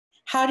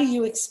How do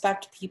you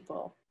expect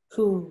people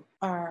who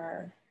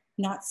are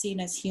not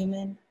seen as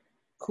human,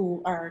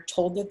 who are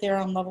told that they're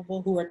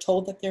unlovable, who are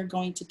told that they're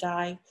going to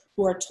die,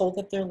 who are told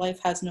that their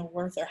life has no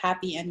worth or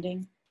happy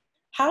ending?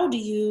 How do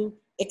you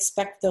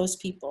expect those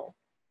people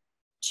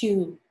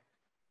to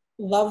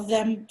love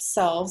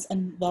themselves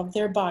and love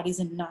their bodies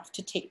enough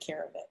to take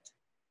care of it?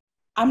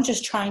 I'm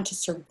just trying to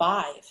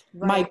survive.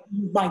 Right.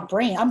 My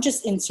brain, I'm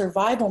just in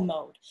survival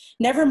mode.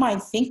 Never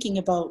mind thinking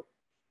about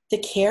the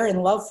care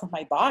and love for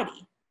my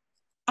body.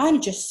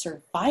 I'm just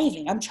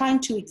surviving. I'm trying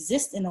to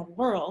exist in a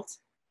world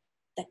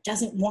that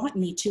doesn't want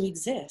me to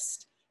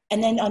exist.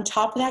 And then on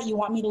top of that, you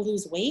want me to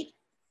lose weight?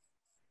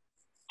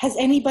 Has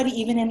anybody,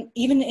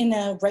 even in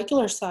a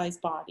regular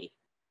sized body,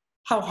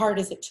 how hard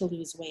is it to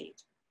lose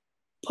weight?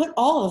 Put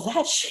all of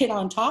that shit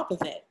on top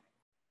of it.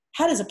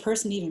 How does a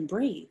person even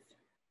breathe,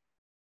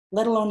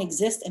 let alone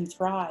exist and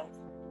thrive?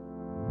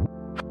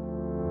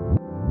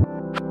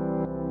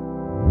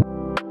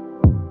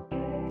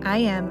 I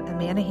am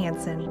Amanda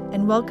Hansen,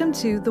 and welcome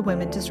to the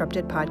Women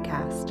Disrupted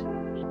podcast.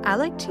 I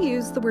like to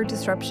use the word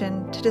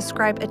disruption to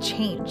describe a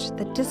change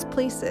that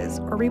displaces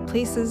or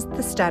replaces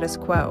the status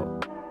quo.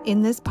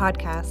 In this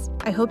podcast,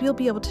 I hope you'll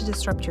be able to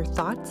disrupt your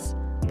thoughts,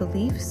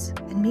 beliefs,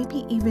 and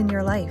maybe even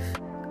your life.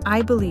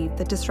 I believe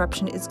that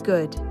disruption is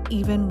good,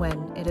 even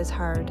when it is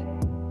hard.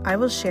 I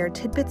will share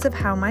tidbits of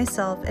how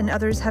myself and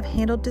others have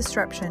handled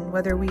disruption,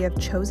 whether we have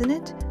chosen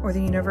it or the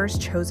universe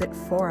chose it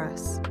for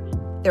us.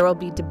 There will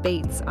be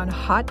debates on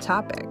hot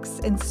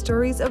topics and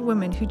stories of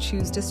women who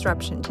choose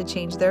disruption to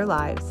change their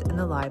lives and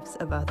the lives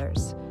of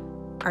others.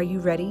 Are you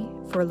ready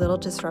for a little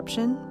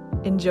disruption?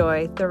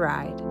 Enjoy the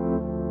ride.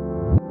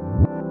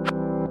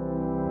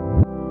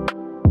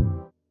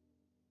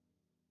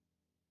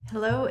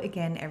 Hello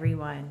again,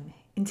 everyone.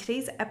 In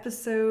today's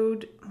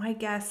episode, my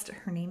guest,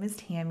 her name is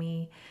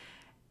Tammy,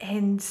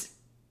 and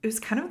it was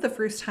kind of the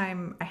first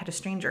time I had a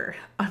stranger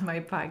on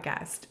my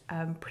podcast.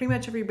 Pretty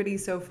much everybody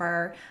so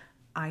far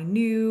I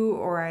knew,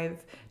 or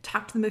I've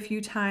talked to them a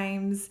few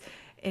times,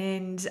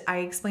 and I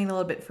explain a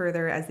little bit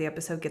further as the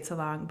episode gets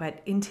along.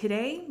 But in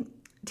today,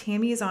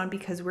 Tammy is on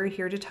because we're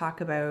here to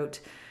talk about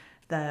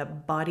the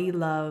body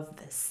love,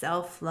 the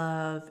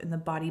self-love, and the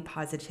body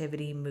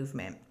positivity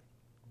movement.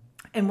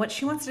 And what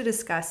she wants to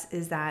discuss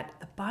is that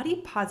the body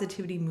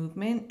positivity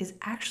movement is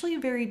actually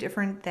very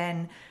different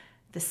than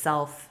the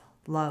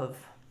self-love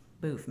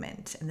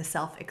movement and the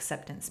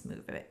self-acceptance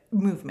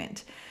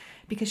movement.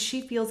 Because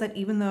she feels that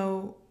even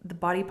though the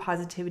body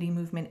positivity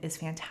movement is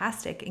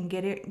fantastic and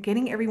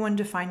getting everyone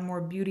to find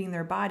more beauty in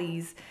their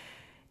bodies,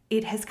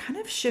 it has kind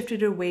of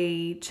shifted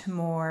away to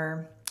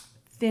more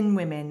thin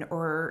women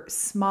or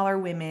smaller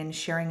women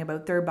sharing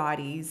about their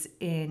bodies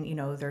in,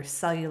 their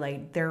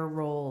cellulite, their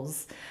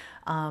roles,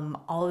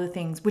 all of the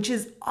things, which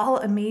is all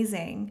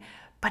amazing.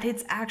 But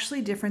it's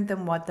actually different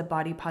than what the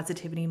body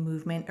positivity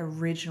movement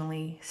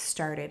originally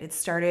started. It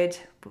started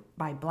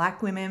by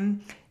Black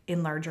women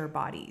in larger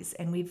bodies,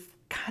 and we've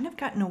kind of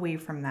gotten away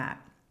from that.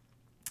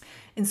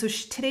 And so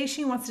today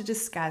she wants to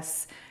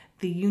discuss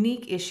the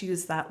unique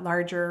issues that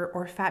larger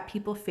or fat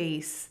people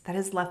face that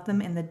has left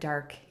them in the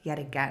dark yet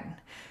again.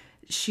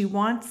 She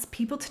wants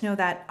people to know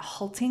that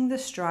halting the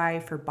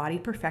strive for body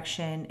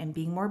perfection and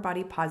being more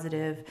body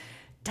positive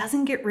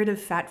doesn't get rid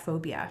of fat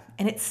phobia,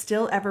 and it's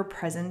still ever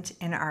present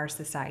in our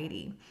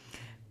society.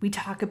 We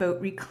talk about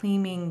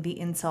reclaiming the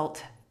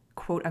insult,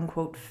 quote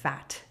unquote,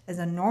 fat as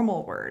a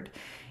normal word.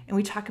 And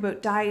we talk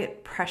about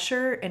diet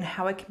pressure and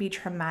how it can be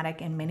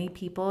traumatic in many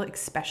people,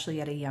 especially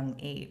at a young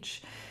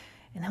age.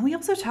 And then we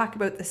also talk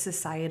about the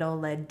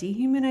societal-led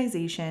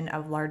dehumanization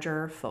of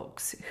larger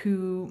folks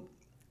who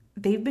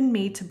they've been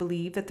made to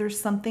believe that there's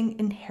something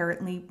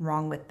inherently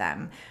wrong with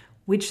them,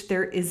 which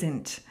there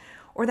isn't.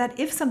 Or that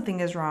if something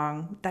is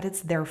wrong, that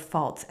it's their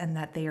fault and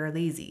that they are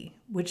lazy,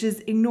 which is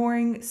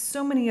ignoring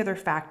so many other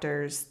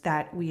factors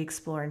that we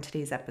explore in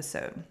today's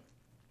episode.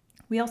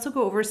 We also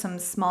go over some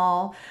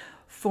small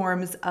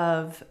forms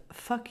of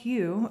fuck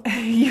you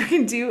you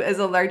can do as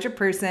a larger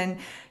person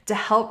to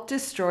help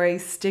destroy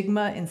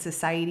stigma in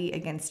society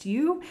against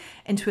you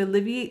and to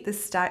alleviate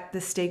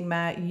the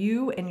stigma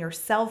you and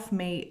yourself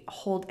may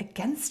hold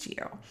against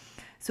you.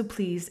 So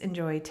please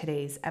enjoy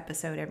today's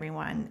episode,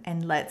 everyone,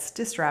 and let's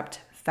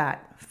disrupt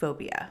fat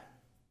phobia.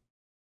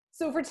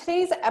 So for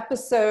today's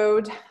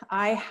episode,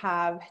 I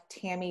have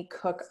Tammy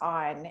Cook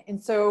on.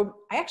 And so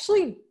I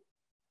actually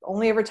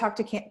only ever talked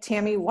to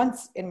Tammy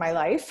once in my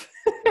life,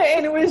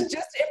 and it was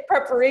just in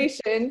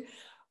preparation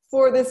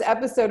for this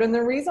episode. And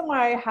the reason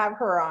why I have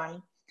her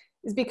on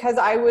is because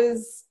I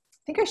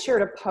think I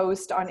shared a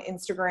post on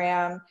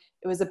Instagram.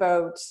 It was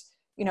about,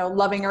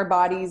 loving our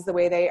bodies the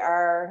way they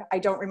are. I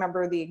don't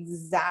remember the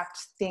exact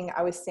thing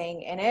I was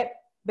saying in it,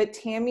 but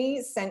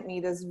Tammy sent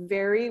me this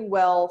very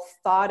well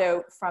thought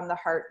out from the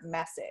heart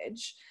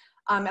message.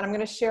 And I'm going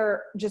to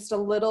share just a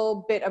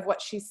little bit of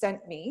what she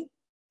sent me.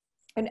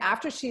 And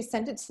after she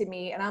sent it to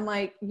me, and I'm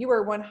like, you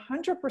are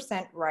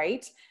 100%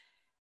 right.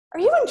 Are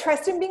you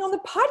interested in being on the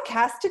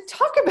podcast to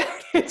talk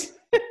about it?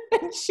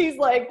 And she's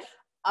like,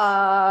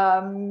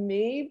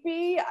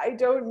 Maybe, I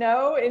don't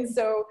know. And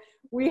so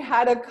we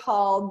had a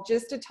call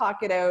just to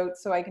talk it out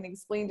so I can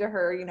explain to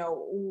her, you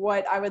know,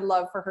 what I would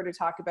love for her to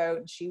talk about.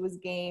 And she was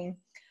game.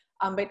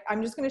 But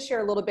I'm just going to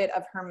share a little bit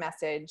of her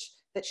message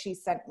that she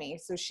sent me.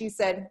 So she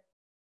said,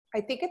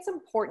 I think it's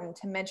important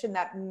to mention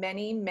that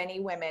many, many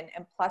women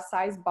in plus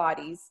size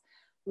bodies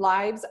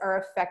lives are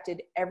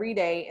affected every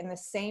day in the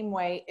same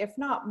way, if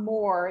not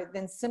more,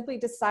 than simply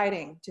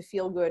deciding to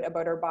feel good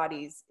about our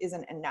bodies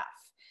isn't enough.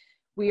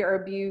 We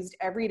are abused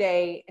every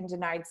day and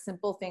denied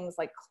simple things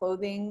like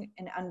clothing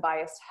and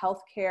unbiased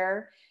health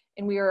care.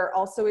 And we are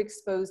also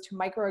exposed to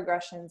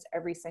microaggressions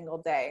every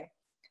single day.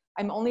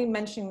 I'm only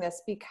mentioning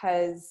this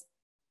because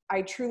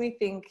I truly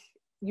think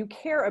you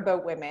care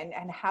about women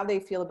and how they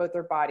feel about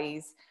their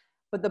bodies,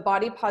 but the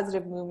body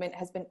positive movement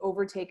has been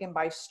overtaken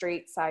by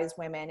straight size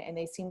women, and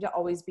they seem to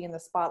always be in the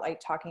spotlight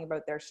talking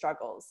about their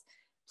struggles.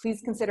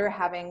 Please consider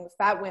having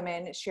fat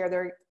women share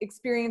their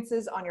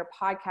experiences on your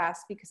podcast,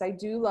 because I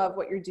do love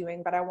what you're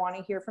doing, but I want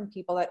to hear from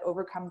people that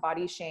overcome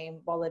body shame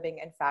while living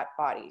in fat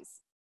bodies.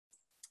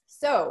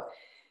 So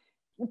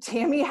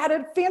Tammy had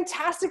a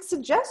fantastic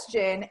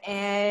suggestion.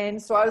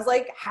 And so I was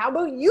like, how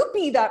about you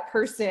be that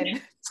person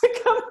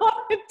to come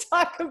on and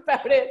talk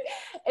about it?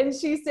 And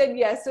she said,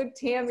 yes. So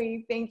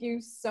Tammy, thank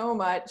you so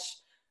much.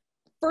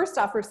 First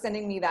off, for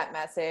sending me that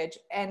message.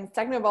 And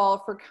second of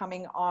all, for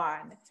coming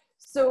on.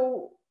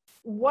 So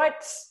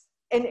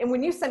and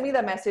when you sent me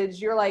that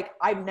message, you're like,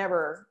 I've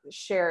never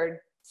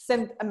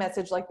sent a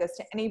message like this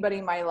to anybody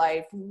in my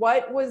life.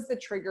 What was the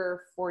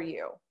trigger for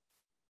you?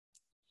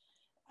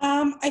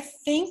 I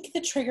think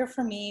the trigger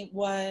for me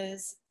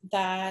was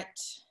that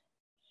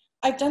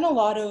I've done a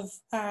lot of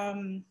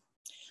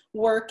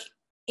work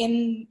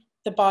in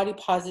the body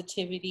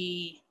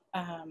positivity,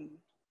 what do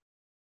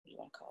you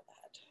want to call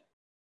that?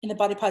 In the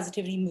body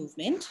positivity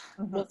movement,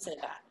 we'll say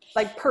that.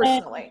 Like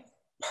personally. And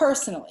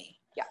personally.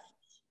 Yeah.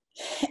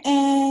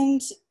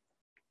 And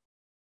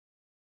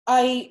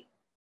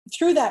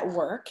through that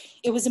work,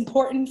 it was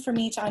important for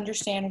me to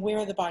understand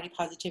where the body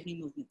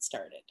positivity movement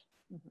started.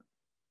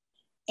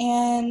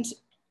 And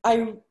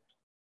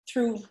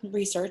through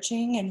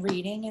researching and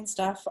reading and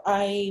stuff,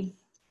 I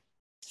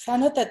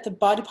found out that the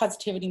body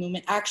positivity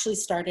movement actually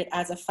started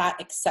as a fat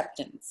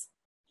acceptance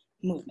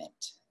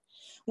movement,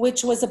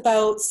 which was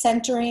about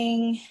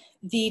centering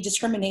the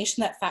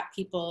discrimination that fat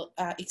people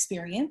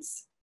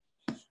experience,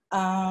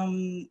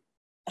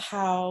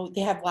 how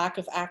they have lack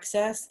of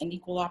access and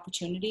equal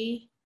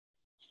opportunity.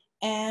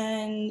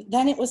 And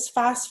then it was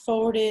fast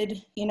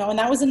forwarded, and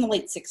that was in the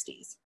late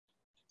 60s.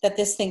 That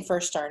this thing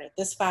first started,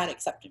 this fat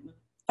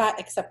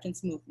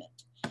acceptance movement.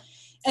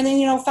 And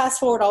then, fast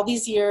forward all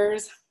these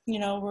years,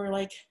 we're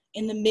like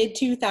in the mid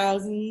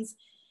 2000s,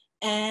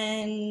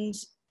 and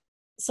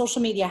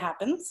social media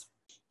happens,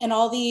 and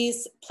all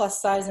these plus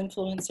size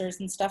influencers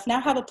and stuff now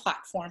have a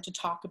platform to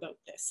talk about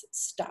this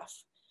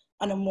stuff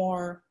on a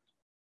more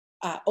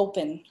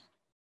open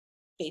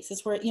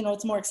basis where,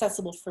 it's more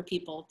accessible for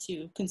people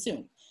to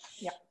consume.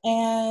 Yeah.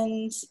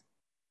 And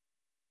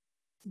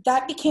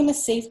that became a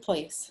safe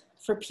place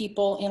for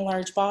people in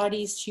large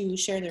bodies to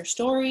share their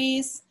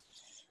stories,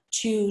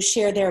 to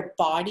share their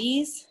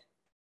bodies,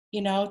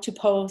 to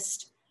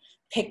post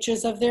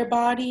pictures of their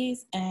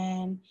bodies,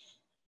 and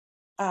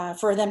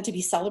for them to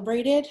be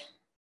celebrated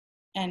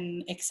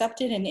and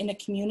accepted, and in a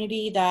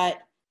community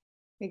that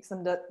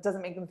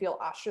doesn't make them feel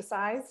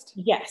ostracized.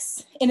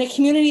 Yes, in a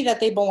community that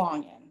they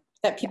belong in,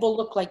 that people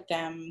look like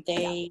them.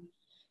 They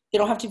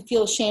don't have to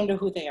feel ashamed of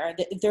who they are.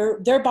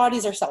 Their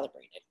bodies are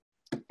celebrated.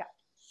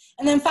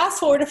 And then fast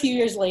forward a few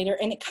years later,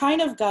 and it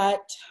kind of got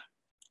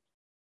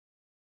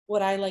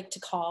what I like to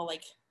call,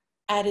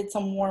 added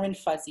some warm and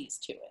fuzzies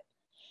to it.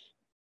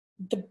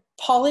 The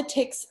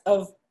politics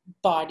of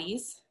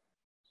bodies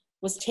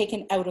was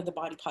taken out of the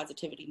body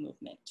positivity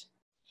movement.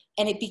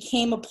 And it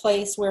became a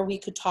place where we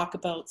could talk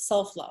about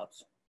self-love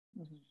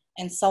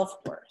and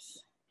self-worth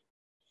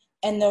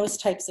and those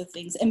types of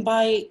things. And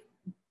by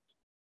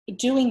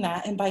doing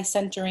that, and by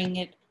centering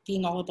it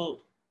being all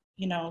about,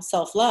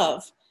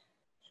 self-love,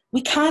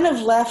 we kind of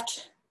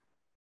left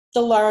the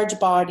large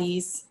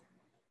bodies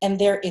and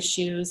their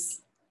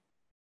issues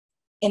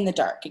in the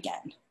dark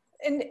again.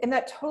 And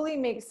that totally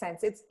makes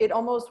sense. It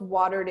almost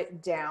watered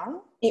it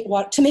down.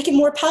 To make it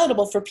more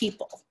palatable for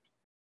people.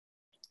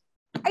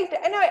 I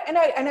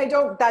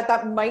don't,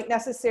 that might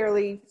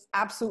necessarily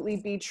absolutely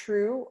be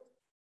true.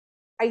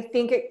 I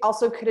think it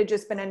also could have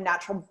just been a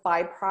natural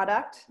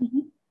byproduct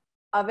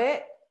of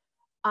it.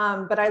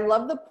 But I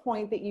love the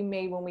point that you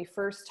made when we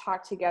first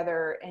talked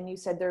together, and you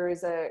said there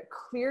is a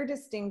clear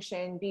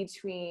distinction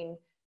between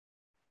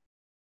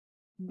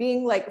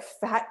being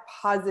fat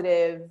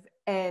positive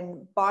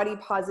and body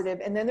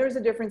positive. And then there's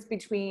a difference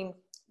between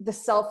the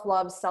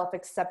self-love,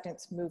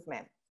 self-acceptance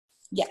movement.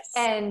 Yes.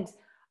 And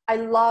I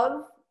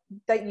love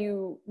that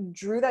you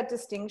drew that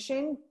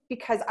distinction,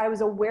 because I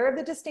was aware of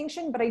the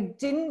distinction, but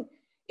it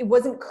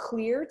wasn't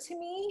clear to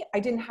me.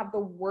 I didn't have the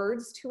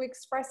words to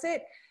express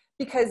it,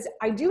 because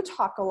I do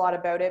talk a lot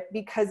about it,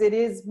 because it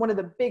is one of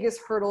the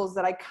biggest hurdles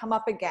that I come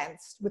up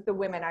against with the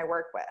women I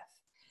work with.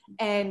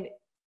 And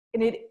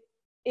it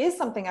is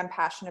something I'm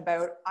passionate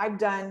about. I've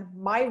done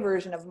my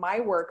version of my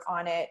work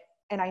on it,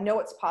 and I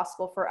know it's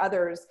possible for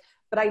others,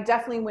 but I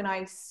definitely, when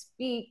I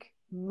speak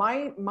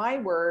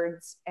my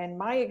words and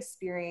my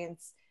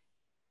experience,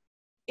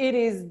 it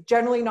is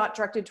generally not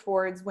directed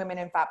towards women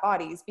in fat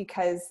bodies,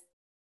 because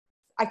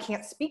I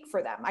can't speak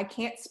for them. I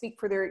can't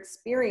speak for their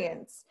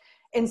experience.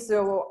 And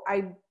so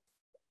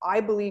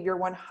I believe you're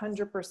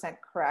 100%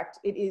 correct.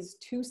 It is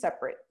two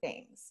separate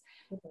things.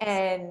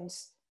 And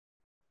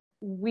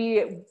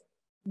we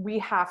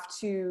have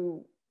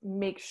to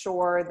make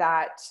sure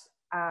that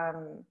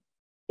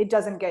it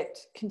doesn't get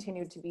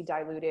continued to be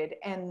diluted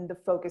and the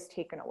focus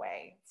taken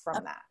away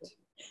from that.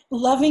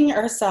 Loving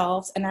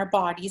ourselves and our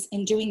bodies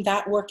and doing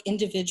that work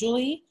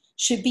individually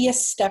should be a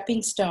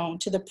stepping stone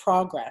to the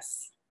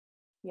progress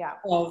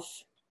of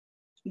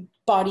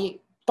body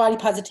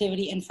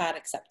positivity and fat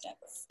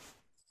acceptance.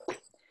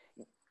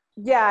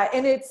 Yeah,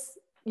 and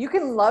you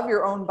can love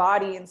your own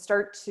body and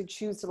start to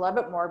choose to love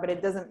it more, but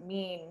it doesn't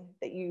mean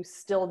that you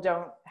still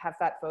don't have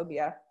fat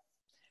phobia.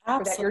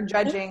 Absolutely. Or that you're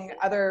judging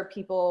other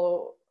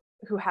people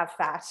who have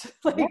fat.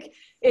 Like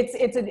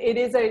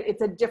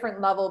it's a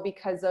different level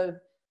because of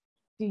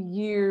the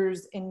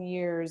years and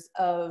years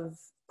of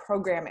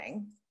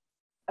programming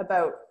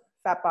about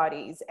fat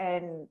bodies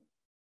and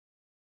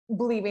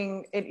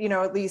believing it,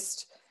 at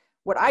least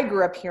what I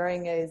grew up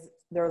hearing is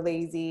they're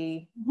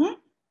lazy.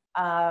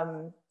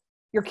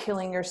 You're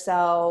killing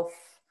yourself.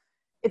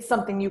 It's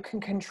something you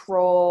can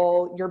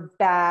control. You're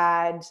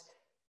bad.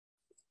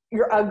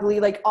 You're ugly,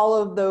 like all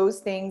of those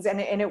things.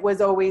 And it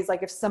was always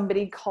like, if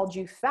somebody called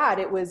you fat,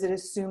 it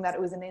assumed that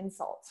it was an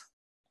insult.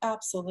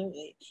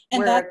 Absolutely.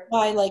 And that's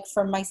why, like,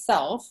 for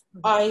myself,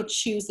 I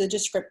choose the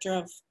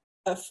descriptor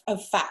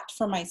of fat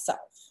for myself.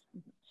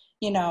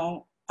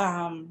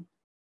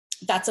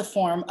 That's a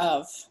form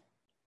of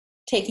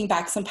taking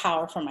back some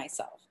power for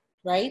myself,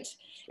 right?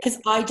 Because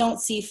I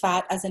don't see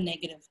fat as a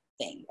negative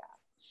thing.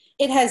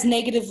 It has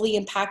negatively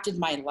impacted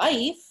my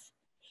life,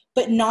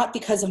 but not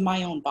because of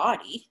my own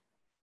body.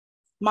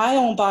 My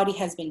own body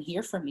has been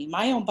here for me.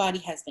 My own body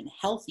has been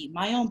healthy.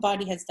 My own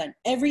body has done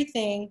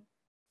everything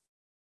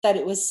that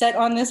it was set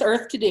on this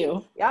earth to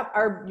do. Yep,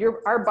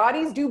 our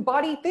bodies do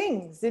body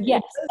things.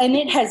 Yes, and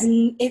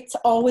it's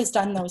always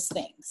done those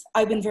things.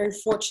 I've been very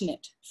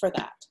fortunate for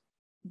that.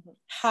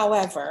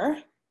 However,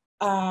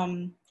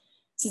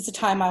 since the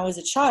time I was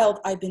a child,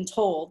 I've been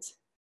told,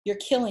 you're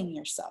killing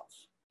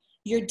yourself.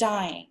 You're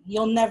dying.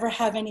 You'll never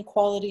have any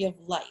quality of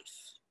life.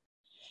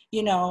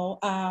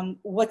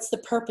 What's the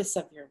purpose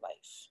of your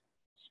life?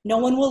 No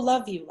one will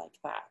love you like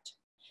that.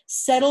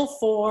 Settle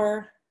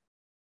for,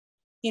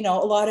 a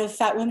lot of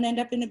fat women end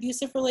up in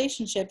abusive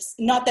relationships.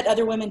 Not that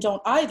other women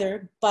don't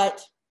either,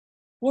 but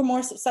we're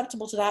more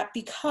susceptible to that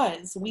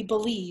because we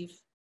believe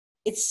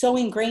it's so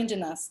ingrained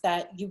in us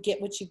that you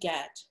get what you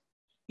get.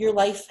 Your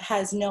life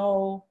has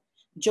no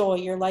joy.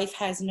 Your life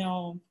has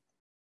no,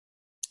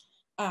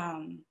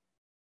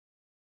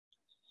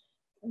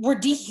 we're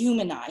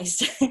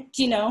dehumanized,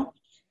 and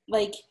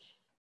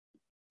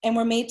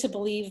we're made to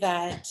believe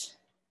that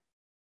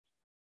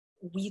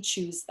we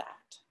choose that.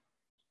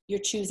 You're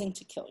choosing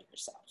to kill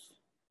yourself.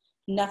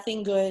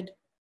 Nothing good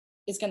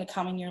is going to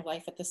come in your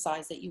life at the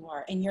size that you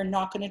are, and you're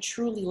not going to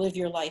truly live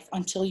your life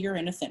until you're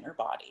in a thinner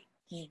body.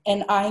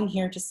 And I'm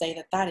here to say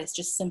that that is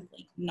just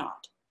simply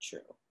not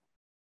true.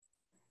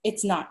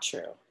 It's not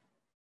true.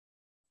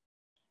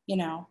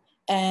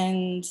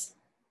 And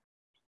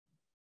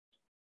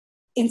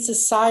in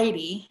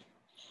society,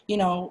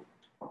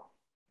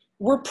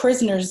 we're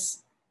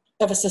prisoners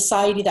of a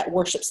society that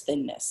worships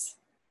thinness.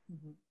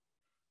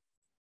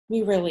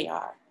 We really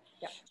are.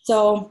 Yeah.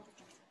 So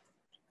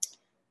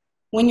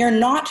when you're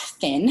not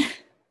thin,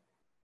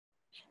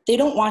 they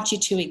don't want you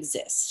to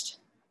exist.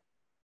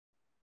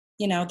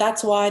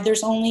 That's why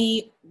there's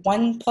only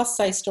one plus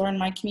size store in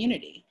my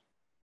community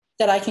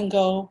that I can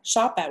go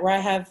shop at, where I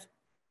have,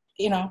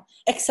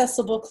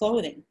 accessible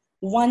clothing.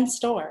 One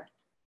store.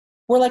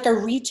 We're like a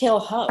retail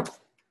hub.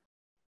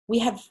 We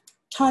have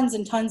tons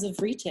and tons of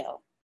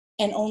retail,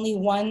 and only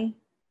one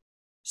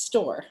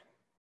store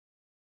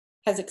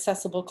has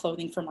accessible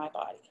clothing for my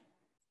body.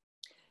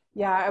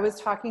 Yeah, I was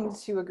talking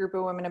to a group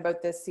of women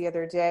about this the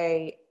other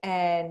day,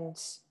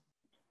 and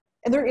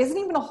there isn't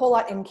even a whole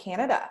lot in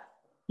Canada.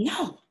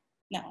 No.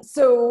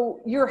 So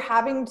you're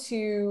having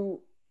to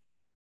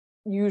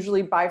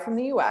usually buy from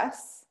the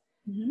US,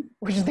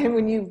 which then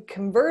when you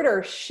convert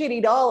our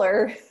shitty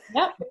dollar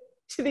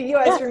to the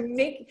US,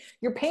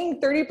 you're paying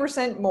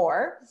 30%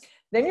 more.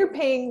 Then you're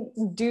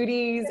paying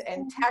duties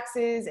and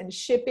taxes and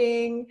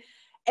shipping.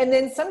 And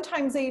then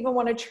sometimes they even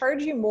want to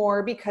charge you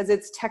more because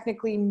it's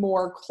technically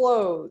more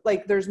clothes,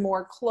 like there's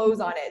more clothes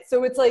on it.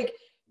 So it's like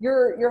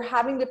you're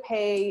having to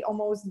pay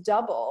almost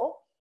double.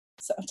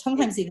 So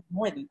sometimes even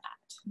more than that.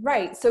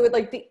 Right. So it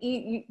like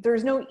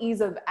there's no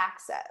ease of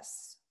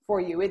access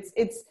for you. It's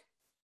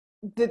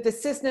the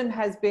system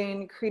has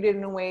been created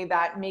in a way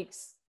that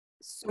makes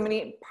so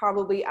many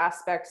probably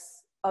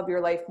aspects of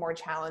your life more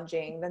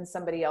challenging than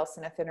somebody else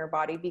in a thinner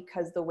body,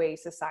 because the way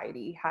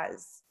society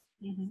has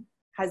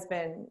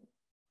been,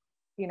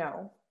 you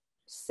know,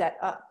 set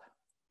up.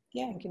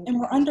 Yeah. And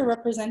we're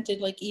underrepresented,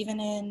 like even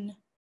in,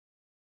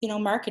 you know,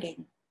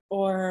 marketing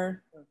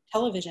or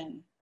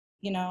television,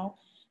 you know,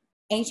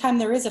 anytime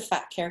there is a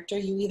fat character,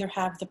 you either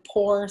have the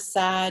poor,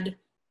 sad,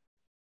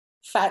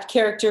 fat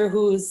character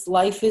whose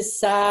life is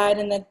sad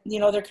and that, you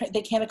know,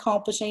 they can't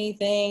accomplish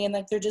anything and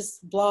that they're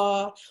just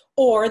blah,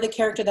 or the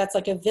character that's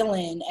like a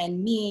villain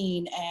and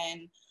mean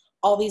and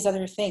all these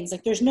other things.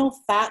 Like there's no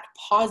fat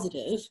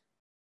positive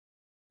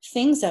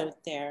things out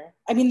there.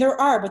 I mean, there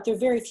are, but they're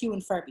very few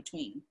and far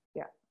between.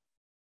 Yeah.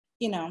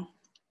 You know,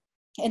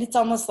 and it's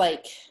almost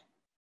like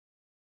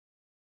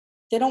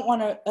they don't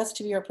want us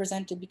to be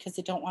represented because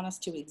they don't want us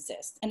to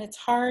exist. And it's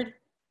hard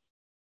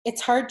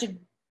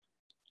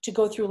to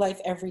go through life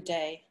every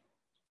day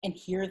and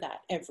hear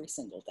that every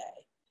single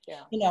day.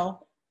 Yeah. You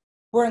know,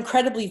 we're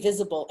incredibly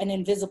visible and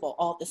invisible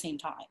all at the same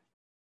time.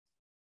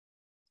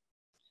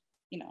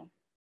 You know.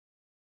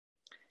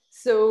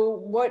 So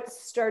what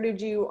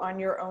started you on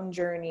your own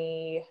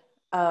journey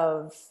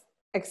of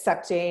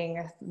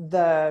accepting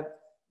the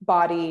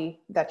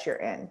body that you're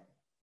in?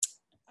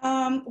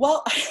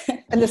 Well,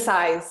 and the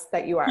size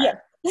that you are. Yeah.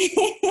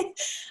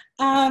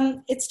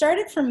 It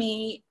started for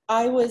me,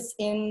 I was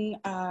in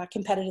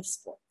competitive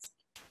sports,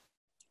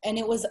 and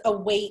it was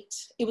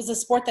a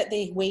sport that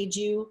they weighed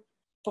you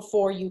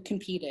before you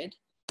competed.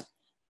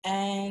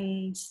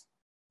 And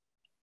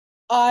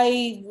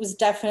I was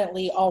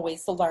definitely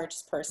always the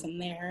largest person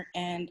there.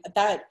 And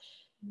that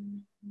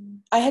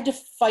I had to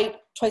fight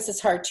twice as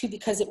hard too,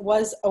 because it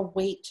was a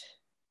weight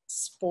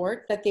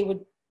sport that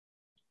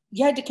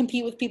you had to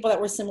compete with people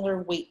that were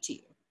similar weight to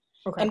you.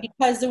 Okay. And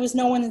because there was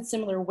no one in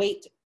similar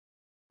weight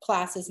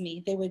class as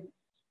me, they would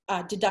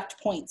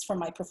deduct points from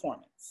my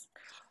performance.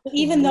 So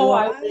even though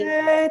I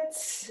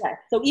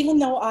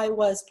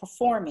was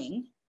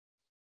performing,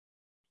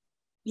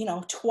 you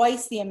know,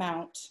 twice the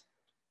amount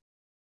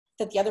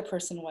that the other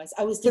person was,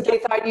 I was. So they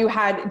thought you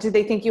had. Did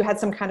they think you had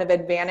some kind of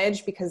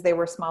advantage because they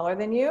were smaller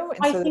than you?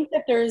 And I think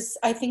that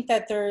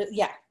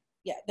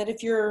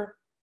if you're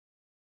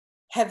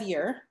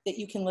heavier, that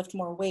you can lift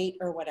more weight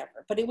or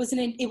whatever. But it was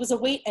a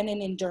weight and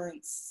an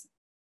endurance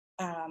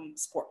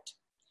sport.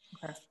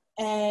 Okay.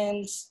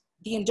 And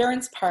the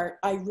endurance part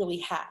I really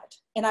had,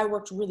 and I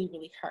worked really,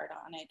 really hard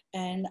on it.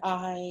 And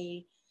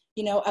I,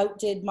 you know,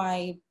 outdid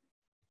my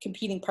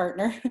competing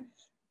partner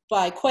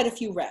by quite a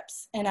few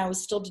reps, and I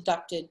was still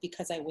deducted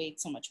because I weighed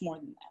so much more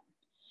than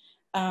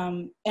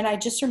them. And I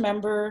just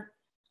remember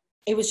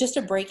it was just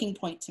a breaking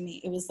point to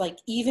me. It was like,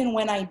 even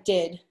when I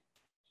did,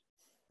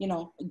 you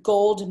know,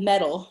 gold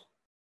medal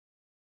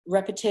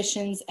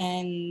repetitions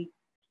and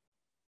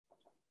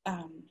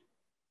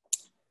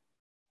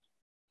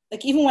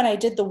like even when I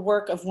did the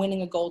work of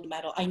winning a gold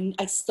medal,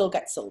 I still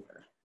got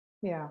silver.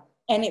 Yeah.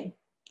 And it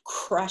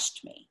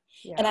crushed me.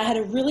 Yeah. And I had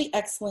a really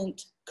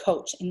excellent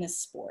coach in this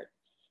sport.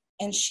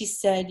 And she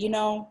said, you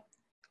know,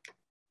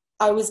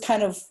 I was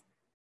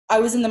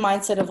in the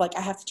mindset of like,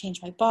 I have to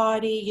change my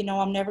body. You know,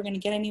 I'm never going to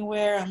get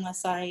anywhere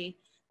unless I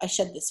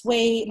shed this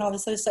weight and all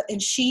this other stuff. And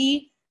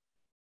she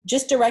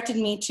just directed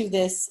me to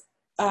this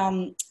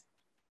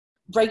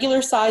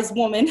regular sized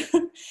woman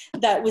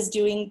that was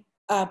doing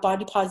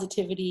body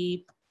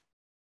positivity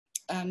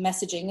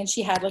messaging, and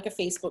she had like a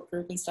Facebook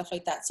group and stuff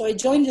like that. So I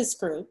joined this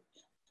group,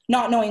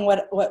 not knowing what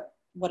it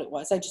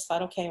was. I just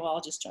thought, okay, well, I'll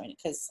just join it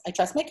because I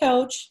trust my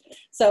coach.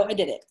 So I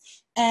did it.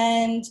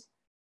 And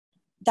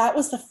that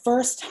was the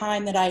first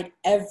time that I'd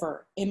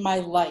ever in my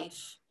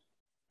life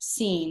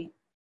seen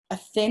a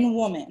thin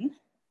woman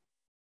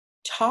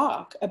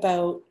talk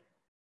about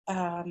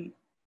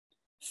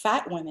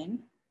fat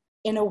women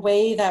in a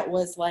way that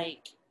was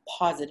like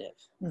positive.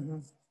 Mm-hmm.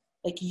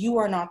 Like, you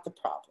are not the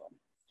problem.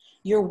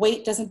 Your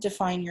weight doesn't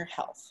define your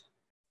health.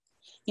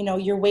 You know,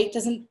 your weight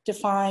doesn't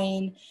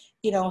define,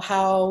 you know,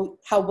 how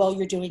well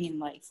you're doing in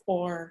life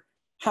or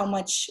how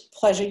much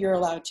pleasure you're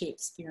allowed to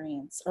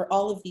experience or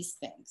all of these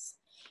things.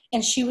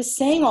 And she was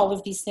saying all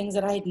of these things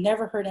that I had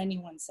never heard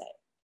anyone say.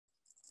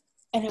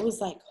 And it was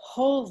like,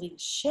 holy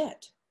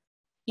shit,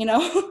 you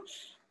know?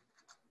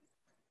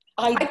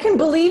 I can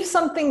believe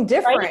something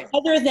different. Right?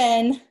 Other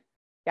than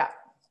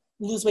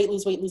lose weight,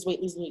 lose weight, lose weight,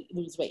 lose weight,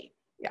 lose weight.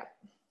 Yeah.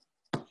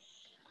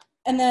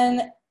 And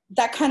then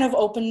that kind of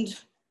opened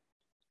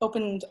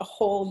a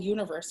whole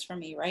universe for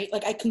me, right?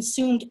 Like, I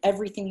consumed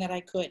everything that I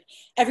could,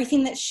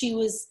 everything that she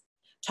was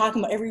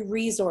talking about, every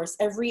resource,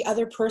 every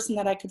other person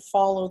that I could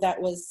follow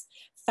that was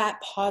fat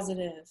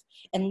positive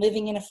and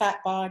living in a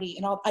fat body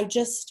and all.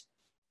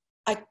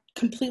 I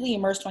completely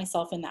immersed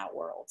myself in that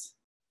world.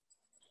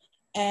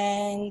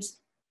 And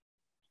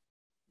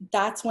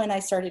that's when I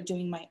started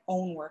doing my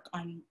own work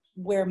on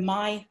where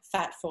my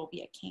fat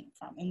phobia came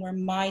from and where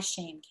my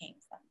shame came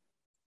from.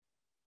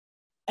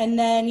 And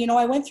then, you know,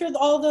 I went through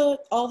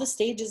all the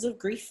stages of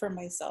grief for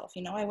myself.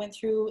 You know, I went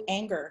through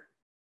anger.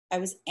 I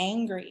was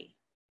angry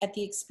at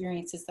the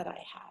experiences that I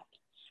had.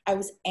 I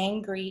was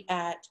angry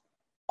at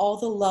all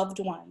the loved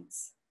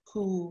ones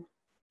who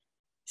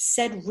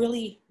said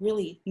really,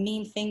 really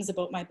mean things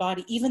about my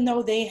body, even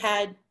though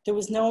there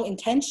was no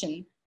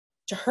intention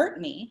to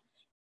hurt me.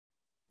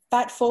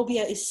 Fat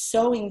phobia is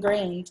so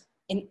ingrained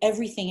in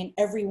everything and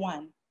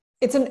everyone.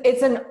 It's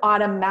an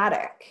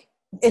automatic.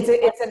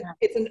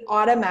 It's an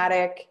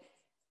automatic,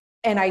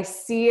 and I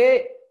see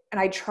it and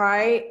I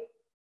try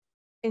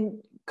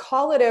and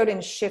call it out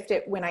and shift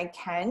it when I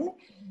can.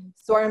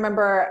 So I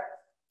remember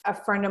a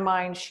friend of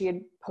mine, she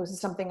had posted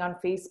something on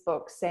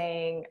Facebook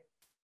saying,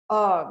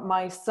 oh,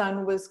 my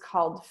son was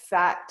called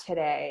fat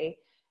today,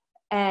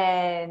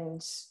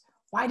 and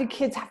why do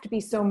kids have to be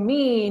so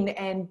mean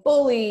and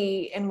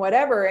bully and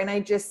whatever? And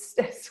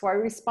so I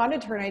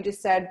responded to her and I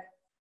just said,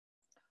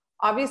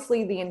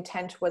 obviously the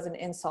intent was an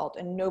insult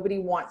and nobody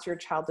wants your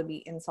child to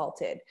be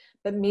insulted.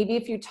 But maybe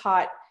if you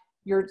taught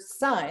your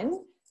son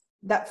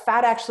that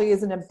fat actually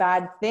isn't a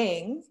bad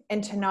thing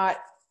and to not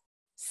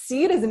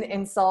see it as an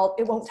insult,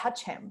 it won't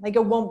touch him. Like,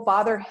 it won't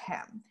bother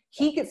him.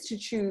 He gets to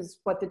choose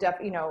what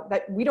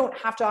that we don't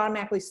have to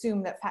automatically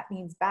assume that fat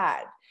means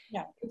bad.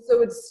 Yeah.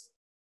 So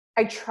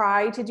I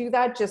try to do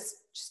that just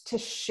to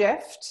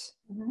shift,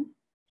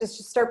 just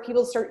to start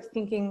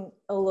thinking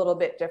a little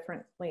bit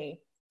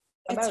differently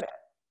about it.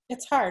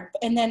 It's hard.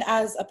 And then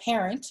as a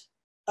parent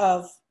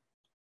of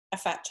a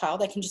fat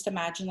child, I can just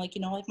imagine like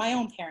my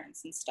own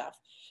parents and stuff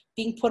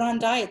being put on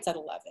diets at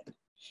 11.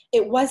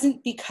 It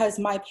wasn't because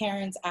my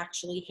parents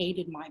actually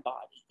hated my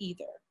body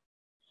either,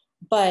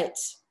 but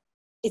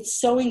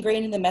it's so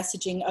ingrained in the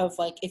messaging of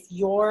like, if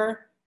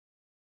your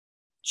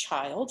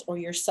child or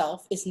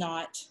yourself is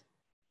not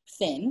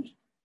thin,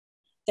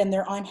 then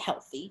they're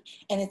unhealthy,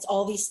 and it's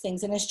all these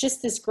things, and it's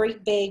just this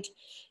great big,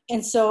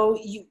 and so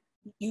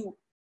you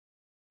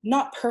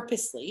not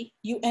purposely,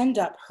 you end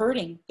up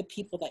hurting the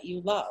people that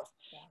you love.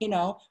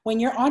 When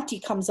your auntie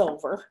comes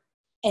over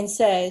and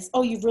says,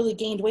 oh, you've really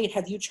gained weight,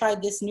 have you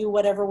tried this new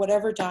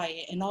whatever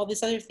diet and all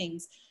these other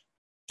things,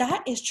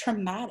 that is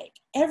traumatic.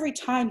 Every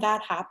time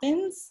that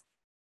happens,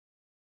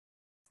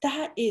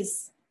 it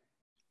is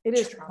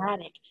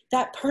traumatic.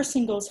 That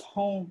person goes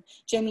home.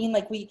 Do you know what I mean?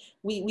 Like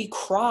we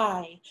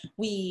cry,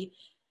 we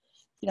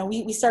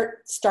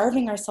start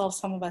starving ourselves,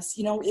 some of us,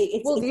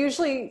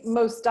 usually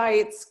most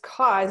diets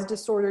cause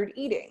disordered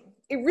eating.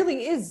 It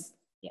really is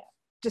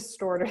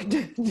distorted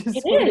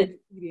eating.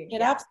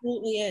 It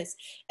absolutely is.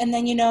 And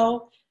then,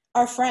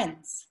 our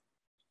friends,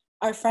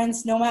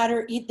 no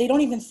matter, they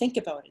don't even think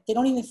about it. They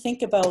don't even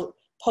think about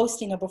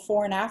posting a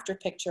before and after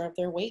picture of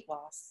their weight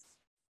loss.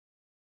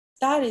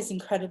 That is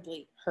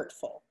incredibly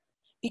hurtful,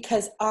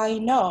 because I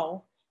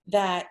know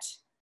that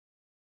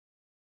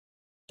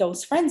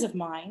those friends of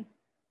mine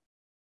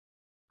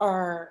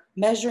are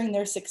measuring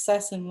their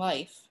success in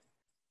life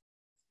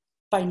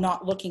by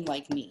not looking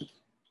like me.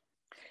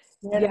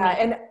 You know what I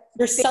mean? And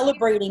they're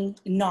celebrating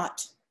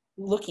not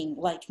looking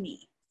like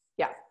me.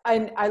 Yeah.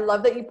 And I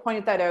love that you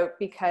pointed that out,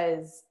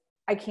 because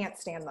I can't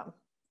stand them.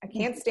 I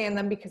can't stand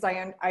them because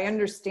I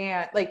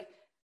understand, like,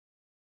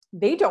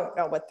 they don't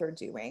know what they're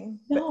doing.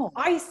 No.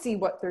 But I see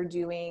what they're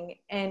doing,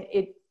 and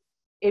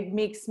it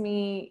makes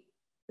me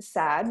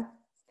sad.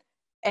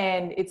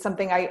 And it's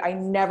something I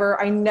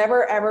never,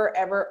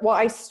 ever, well,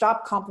 I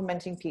stopped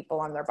complimenting people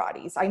on their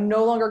bodies. I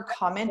no longer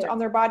comment on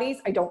their bodies.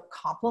 I don't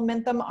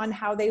compliment them on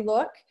how they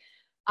look.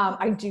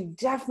 I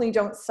definitely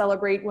don't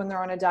celebrate when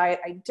they're on a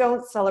diet. I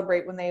don't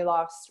celebrate when they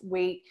lost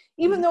weight,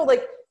 even though,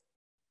 like,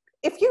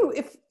 if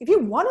you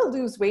want to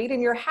lose weight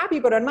and you're happy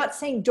about it, I'm not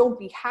saying don't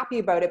be happy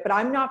about it, but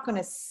I'm not going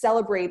to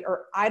celebrate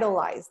or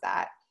idolize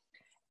that.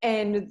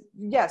 And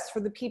yes, for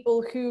the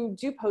people who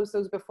do post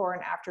those before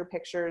and after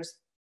pictures,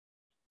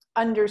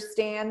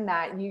 understand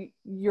that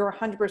you're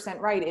 100%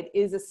 right. It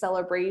is a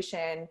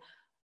celebration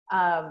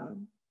of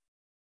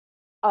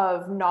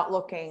not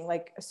looking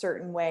like a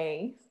certain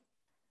way,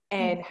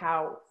 and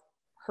how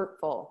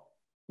hurtful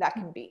that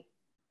can be.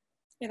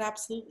 It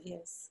absolutely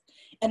is.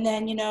 And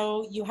then,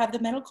 you have the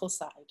medical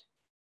side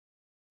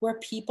where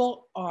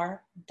people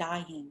are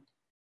dying.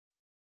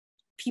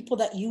 People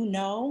that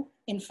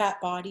in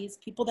fat bodies,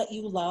 people that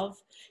you love,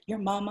 your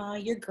mama,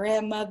 your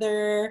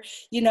grandmother,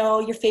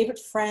 your favorite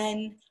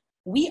friend.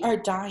 We are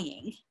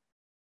dying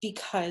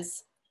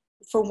because,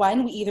 for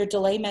one, we either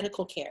delay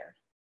medical care.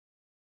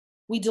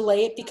 We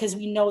delay it because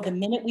we know the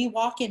minute we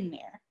walk in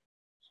there,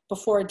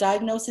 before a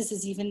diagnosis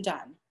is even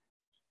done,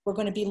 we're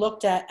going to be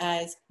looked at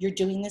as, you're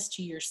doing this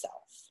to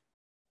yourself.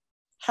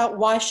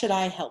 Why should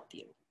I help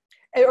you?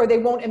 Or they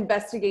won't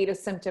investigate a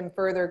symptom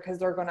further because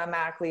they're going to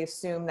automatically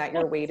assume that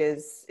your weight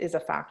is a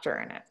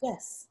factor in it.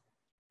 Yes,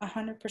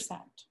 100%.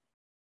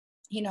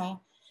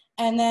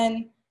 And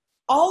then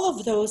all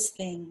of those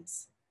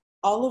things,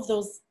 all of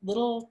those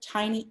little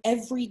tiny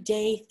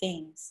everyday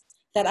things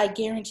that I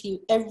guarantee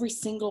you every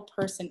single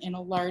person in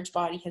a large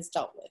body has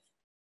dealt with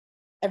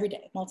every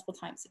day, multiple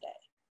times a day,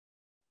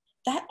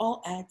 that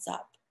all adds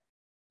up.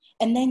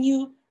 And then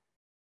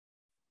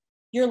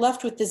you're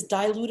left with this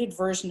diluted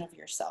version of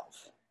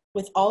yourself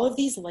with all of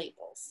these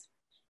labels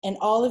and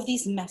all of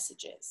these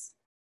messages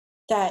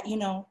that, you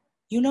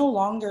no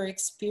longer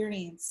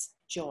experience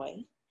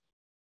joy.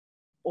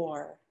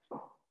 or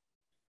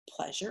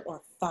pleasure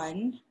or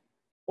fun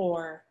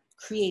or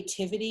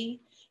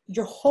creativity,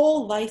 your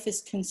whole life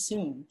is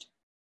consumed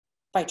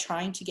by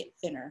trying to get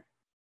thinner,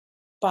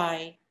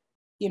 by,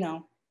 you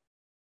know,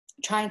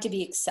 trying to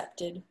be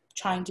accepted,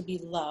 trying to be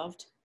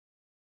loved.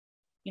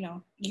 You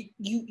know,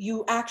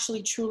 you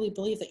actually truly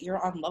believe that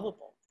you're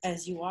unlovable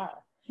as you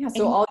are. Yeah,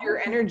 so all your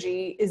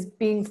energy is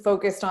being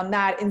focused on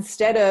that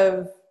instead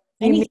of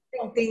the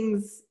amazing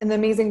things and the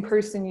amazing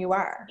person you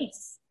are.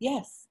 Yes,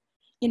 yes.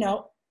 You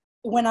know,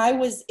 when I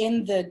was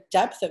in the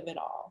depth of it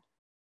all,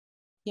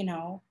 you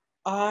know,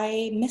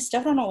 I missed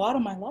out on a lot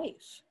of my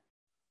life.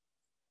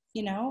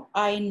 You know,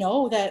 I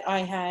know that I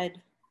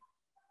had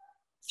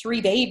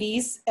 3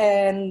 babies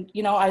and,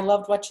 you know, I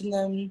loved watching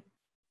them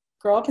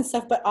grow up and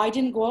stuff, but I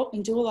didn't go out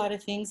and do a lot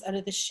of things out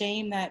of the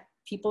shame that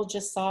people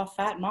just saw a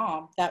fat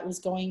mom that was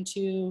going to,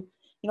 you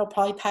know,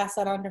 probably pass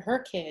that on to her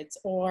kids,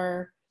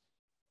 or,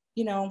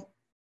 you know,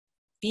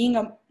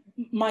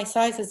 my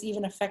size has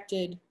even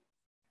affected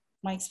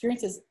my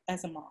experiences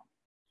as a mom.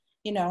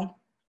 You know,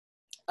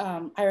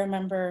 I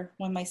remember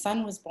when my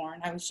son was born,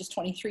 I was just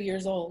 23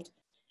 years old,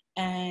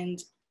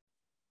 and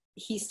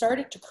he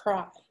started to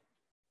cry.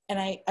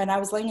 And I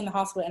was laying in the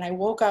hospital, and I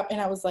woke up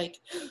and I was like,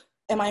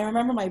 and I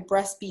remember my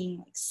breast being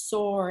like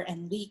sore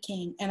and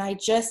leaking. And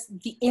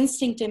the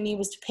instinct in me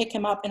was to pick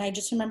him up. And I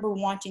just remember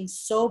wanting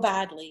so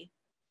badly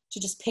to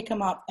just pick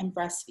him up and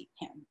breastfeed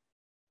him.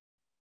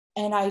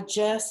 And I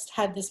just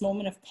had this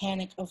moment of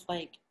panic of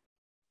like,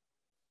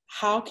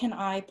 how can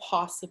I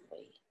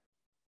possibly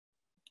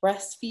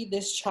breastfeed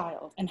this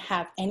child and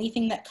have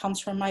anything that comes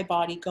from my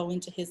body go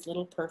into his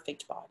little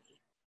perfect body?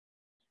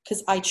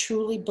 Because I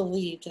truly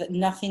believed that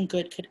nothing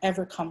good could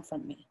ever come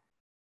from me.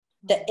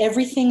 That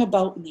everything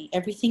about me,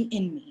 everything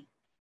in me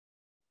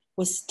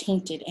was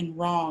tainted and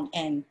wrong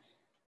and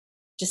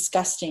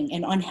disgusting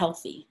and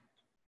unhealthy.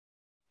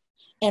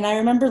 And I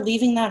remember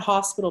leaving that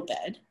hospital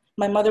bed.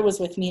 My mother was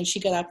with me, and she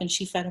got up and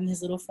she fed him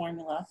his little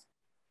formula.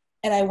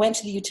 And I went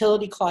to the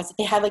utility closet.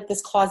 They had like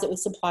this closet with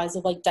supplies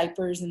of like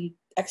diapers and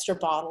extra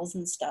bottles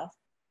and stuff.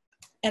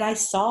 And I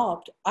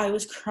sobbed. I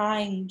was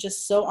crying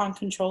just so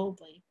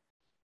uncontrollably.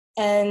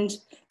 And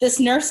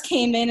this nurse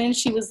came in and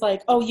she was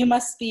like, oh, you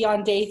must be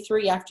on day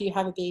 3 after you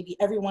have a baby.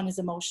 Everyone is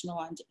emotional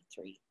on day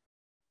 3.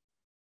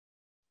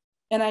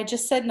 And I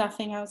just said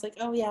nothing. I was like,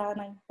 oh yeah. And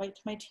I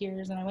wiped my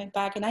tears and I went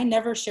back, and I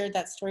never shared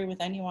that story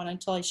with anyone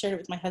until I shared it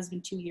with my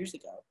husband 2 years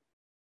ago.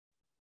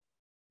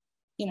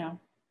 You know.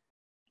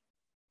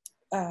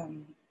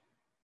 And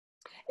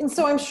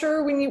so I'm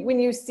sure when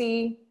you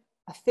see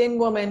a thin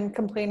woman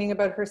complaining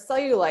about her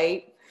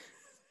cellulite,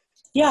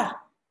 yeah,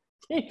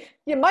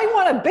 you might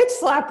want to bitch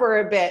slap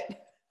her a bit.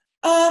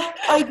 But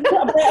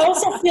I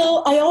also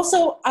feel,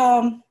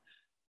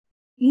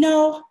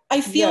 no,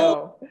 I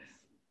feel, No.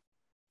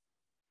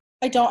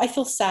 I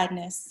feel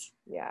sadness.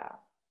 Yeah.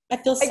 I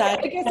feel sad.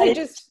 I guess that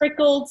it's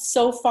trickled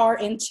so far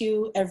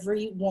into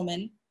every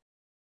woman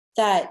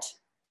that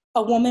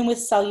a woman with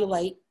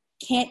cellulite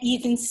can't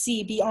even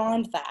see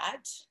beyond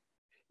that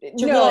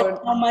to realize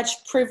how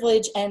much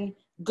privilege and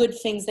good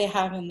things they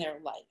have in their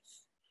life.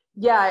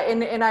 Yeah,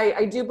 and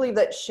I do believe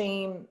that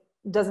shame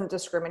doesn't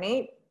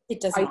discriminate.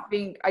 It does not.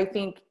 I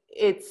think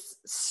it's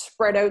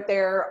spread out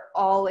there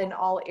in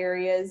all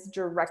areas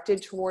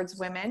directed towards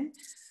women.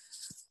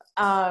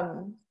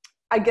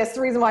 I guess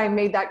the reason why I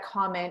made that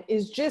comment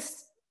is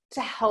just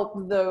to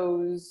help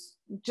those,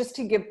 just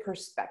to give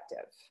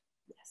perspective.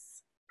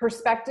 Yes.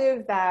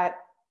 Perspective that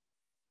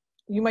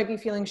you might be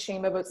feeling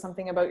shame about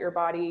something about your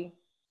body,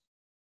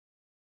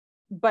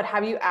 but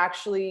have you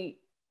actually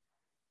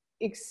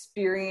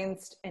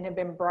experienced and have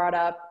been brought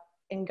up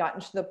and gotten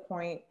to the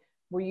point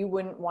where you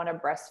wouldn't want to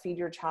breastfeed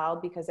your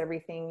child because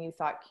everything you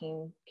thought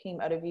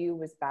came out of you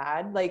was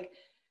bad? Like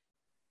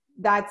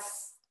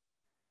that's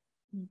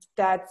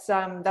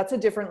a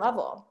different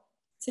level.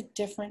 It's a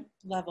different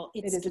level.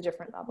 It is a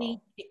different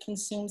level. It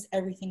consumes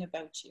everything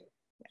about you.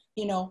 Yeah.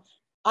 You know,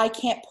 I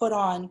can't put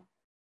on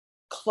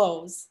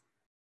clothes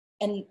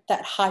and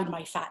that hide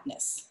my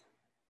fatness.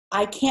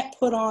 I can't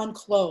put on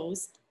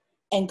clothes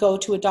and go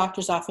to a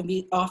doctor's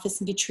office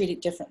and be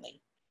treated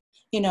differently.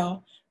 You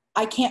know,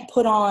 I can't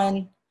put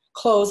on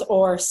clothes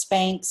or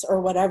Spanx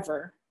or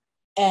whatever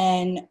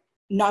and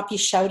not be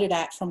shouted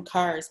at from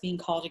cars, being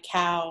called a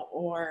cow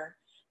or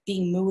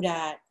being mooed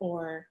at,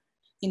 or,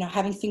 you know,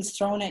 having things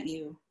thrown at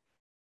you,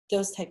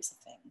 those types of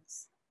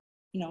things,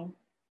 you know,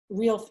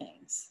 real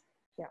things.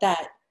 Yeah.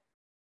 That,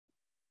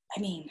 I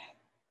mean,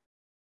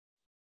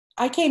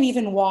 I can't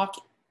even walk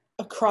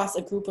across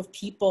a group of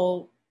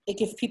people.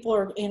 Like if people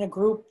are in a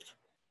group,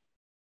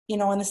 you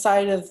know, on the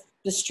side of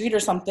the street or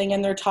something,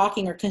 and they're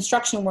talking, or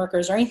construction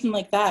workers or anything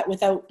like that,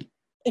 without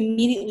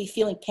immediately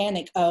feeling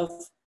panic of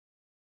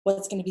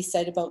what's going to be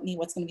said about me,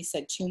 what's going to be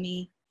said to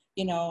me,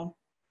 you know.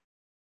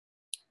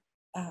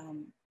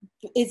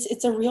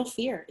 It's a real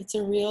fear. It's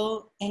a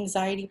real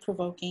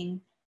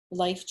anxiety-provoking,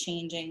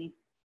 life-changing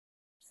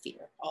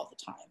fear all the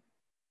time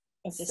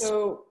of this.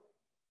 So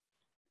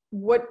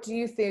what do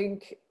you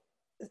think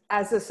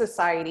as a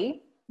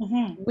society,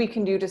 we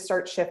can do to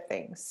start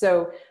shifting.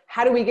 So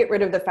how do we get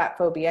rid of the fat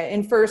phobia?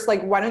 And first,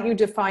 like, why don't you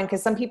define,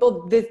 because some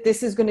people,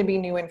 this is going to be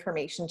new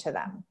information to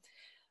them.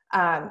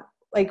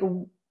 Like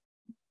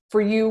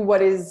for you,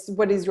 what is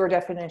your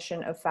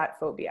definition of fat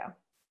phobia?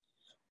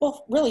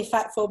 Well, really,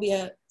 fat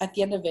phobia at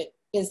the end of it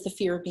is the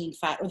fear of being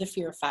fat, or the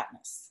fear of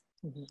fatness,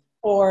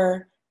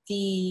 or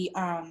the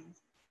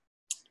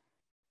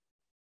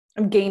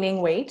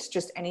gaining weight,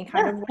 just any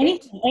kind of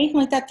weight, anything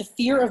like that. The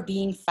fear of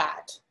being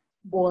fat,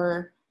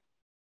 or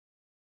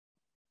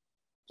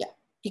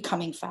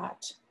becoming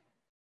fat,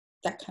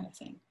 that kind of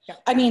thing. Yeah.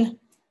 I mean,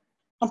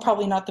 I'm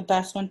probably not the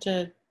best one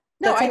to.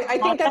 No, I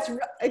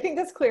think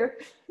that's clear.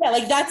 Yeah,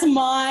 like that's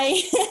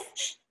my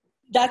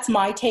that's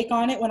my take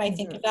on it when I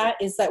think of that,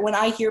 is that when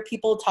I hear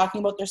people talking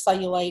about their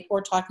cellulite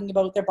or talking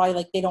about their body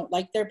like they don't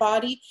like their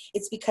body,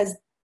 it's because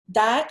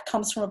that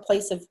comes from a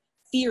place of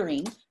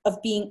fearing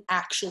of being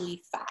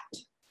actually fat,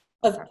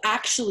 of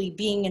actually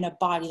being in a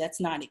body that's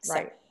not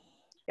accepted,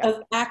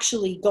 of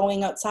actually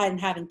going outside and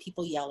having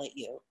people yell at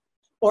you,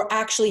 or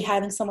actually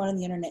having someone on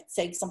the internet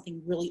say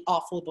something really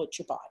awful about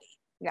your body.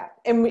 Yeah.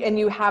 And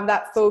you have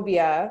that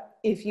phobia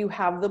if you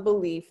have the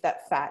belief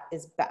that fat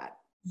is bad.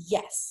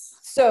 Yes.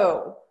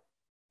 So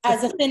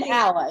as a thin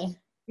ally.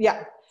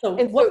 Yeah. So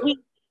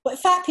what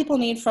fat people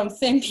need from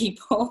thin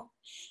people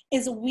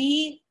is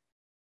we,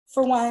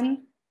 for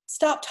one,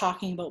 stop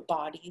talking about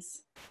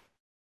bodies.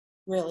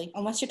 Really,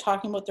 unless you're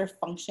talking about their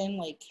function,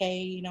 like,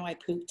 hey, I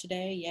pooped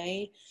today,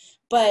 yay.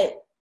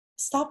 But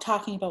stop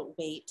talking about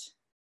weight.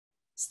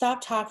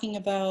 Stop talking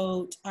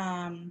about,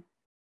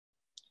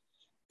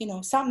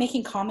 stop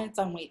making comments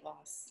on weight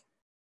loss.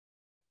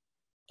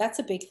 That's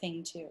a big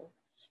thing too.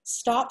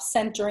 Stop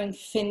centering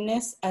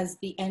thinness as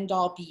the end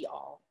all be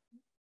all.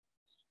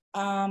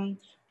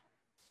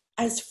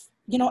 As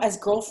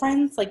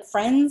girlfriends, like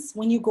friends,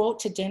 when you go out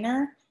to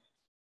dinner,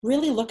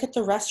 really look at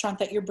the restaurant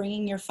that you're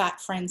bringing your fat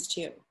friends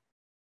to.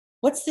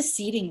 What's the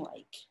seating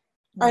like?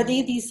 Are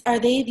they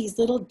these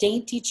little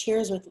dainty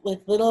chairs with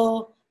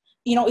little,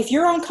 if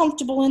you're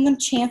uncomfortable in them,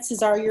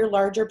 chances are your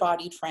larger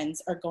bodied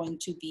friends are going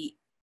to be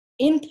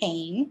in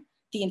pain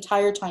the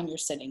entire time you're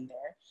sitting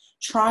there,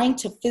 trying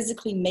to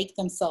physically make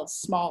themselves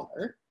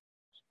smaller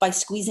by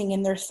squeezing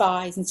in their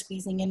thighs and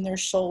squeezing in their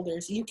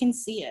shoulders. You can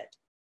see it.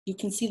 You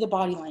can see the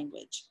body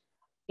language.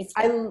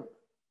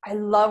 I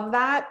love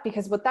that,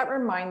 because what that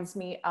reminds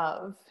me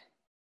of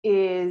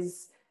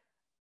is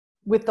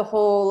with the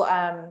whole,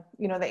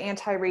 the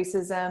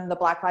anti-racism, the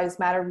Black Lives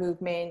Matter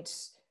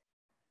movement.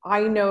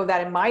 I know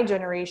that in my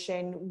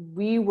generation,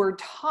 we were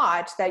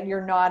taught that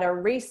you're not a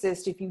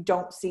racist if you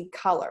don't see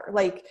color.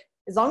 Like,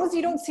 as long as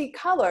you don't see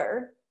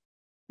color,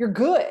 you're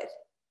good.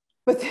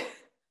 But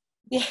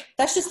yeah,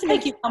 that's just to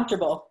make you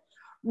comfortable.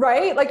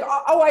 Right? Like,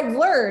 I've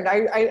learned.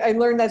 I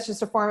learned that's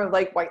just a form of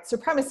like white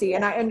supremacy.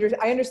 And I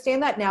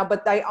understand that now,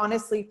 but I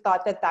honestly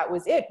thought that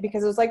was it,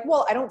 because it was like,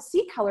 well, I don't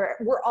see color.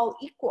 We're all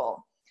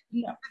equal.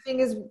 No. The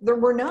thing is,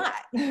 we're not.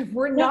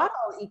 We're not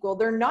all equal.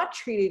 They're not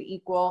treated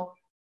equal.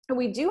 And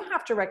we do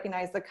have to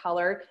recognize the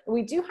color, and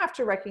we do have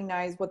to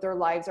recognize what their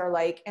lives are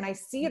like. And I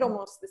see it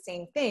almost the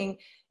same thing,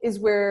 is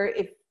where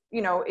if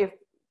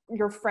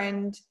your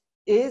friend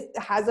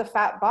has a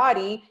fat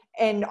body,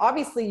 and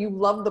obviously you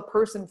love the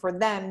person for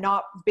them,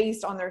 not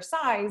based on their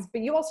size,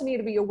 but you also need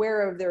to be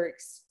aware of their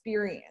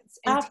experience.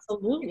 And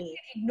absolutely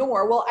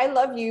ignore, well, I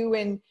love you,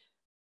 and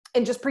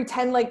just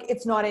pretend like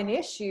it's not an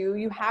issue.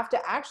 You have to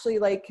actually,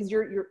 like, because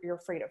you're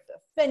afraid of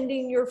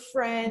offending your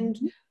friend,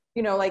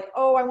 like,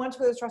 oh, I want to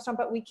go to this restaurant,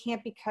 but we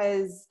can't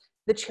because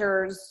the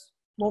chairs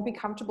won't be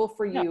comfortable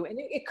for you. And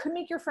it could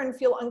make your friend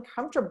feel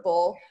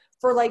uncomfortable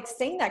for like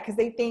saying that, because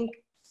they think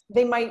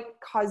they might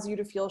cause you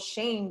to feel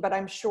shame. But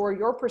I'm sure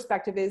your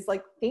perspective is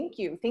like, thank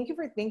you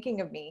for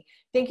thinking of me.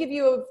 Thank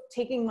you of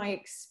taking my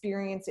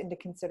experience into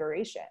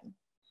consideration.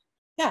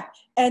 Yeah.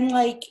 And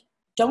like,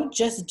 don't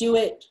just do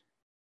it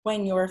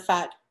when your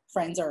fat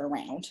friends are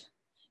around.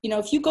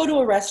 If you go to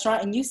a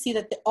restaurant and you see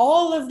that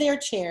all of their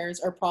chairs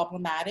are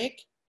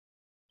problematic,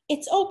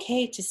 it's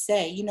okay to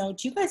say, do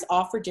you guys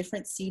offer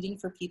different seating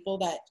for people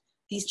that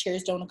these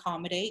chairs don't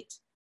accommodate?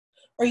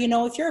 Or,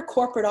 if you're a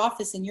corporate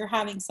office and you're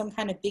having some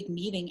kind of big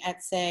meeting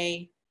at,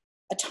 say,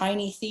 a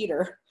tiny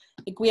theater,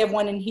 like we have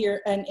one in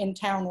here and in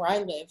town where I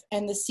live,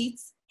 and the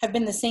seats have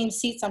been the same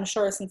seats, I'm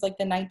sure, since like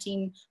the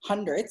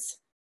 1900s.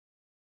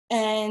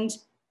 And,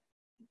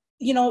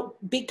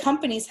 big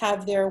companies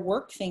have their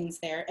work things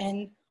there,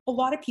 and a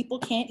lot of people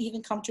can't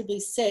even comfortably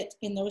sit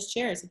in those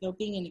chairs without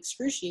being in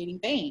excruciating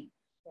pain.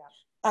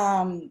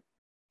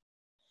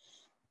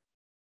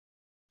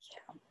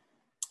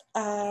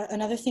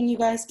 Another thing you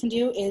guys can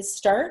do is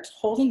start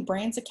holding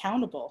brands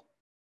accountable.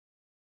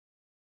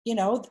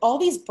 All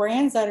these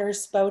brands that are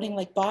spouting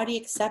like body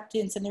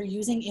acceptance, and they're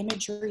using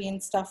imagery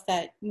and stuff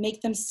that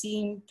make them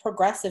seem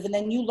progressive. And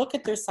then you look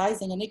at their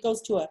sizing and it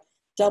goes to a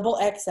double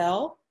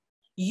XL.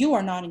 You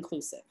are not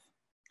inclusive.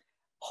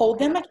 Hold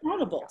them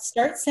accountable.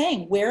 Start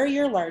saying, where are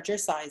your larger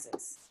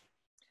sizes?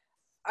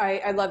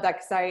 I love that,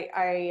 because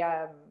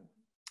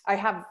I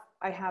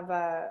have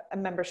a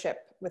membership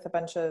with a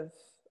bunch of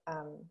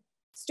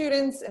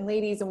students and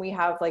ladies, and we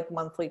have like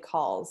monthly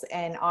calls.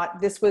 And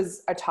this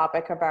was a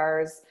topic of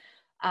ours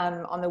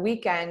on the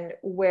weekend,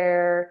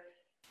 where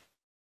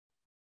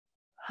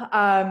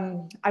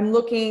I'm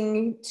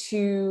looking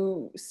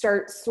to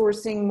start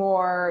sourcing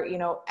more, you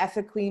know,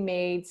 ethically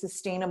made,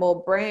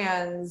 sustainable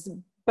brands,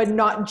 but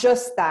not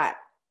just that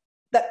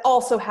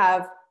also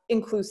have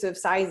inclusive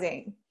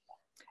sizing.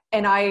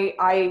 And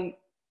I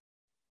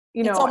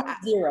you know, it's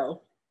almost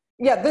zero.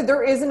 Yeah,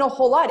 there isn't a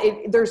whole lot.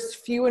 There's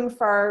few and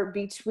far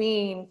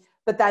between,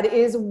 but that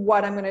is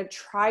what I'm going to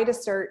try to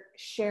start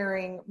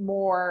sharing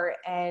more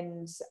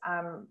and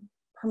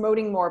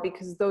promoting more,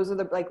 because those are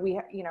the, like,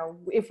 you know,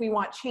 if we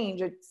want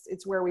change,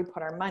 it's where we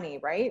put our money,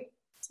 right?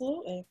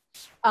 Absolutely.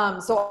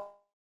 So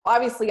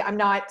obviously I'm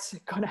not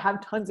going to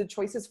have tons of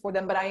choices for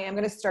them, but I am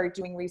going to start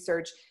doing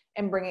research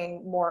and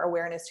bringing more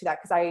awareness to that,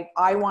 because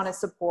I want to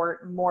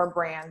support more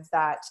brands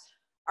that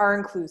are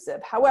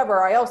inclusive.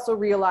 However, I also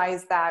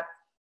realize that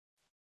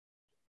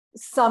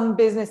some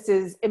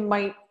businesses, they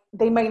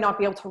might not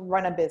be able to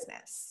run a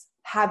business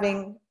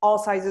having all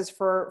sizes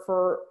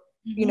for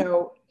you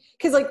know,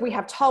 because like we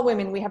have tall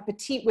women, we have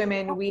petite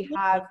women, we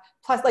have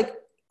plus, like,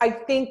 I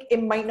think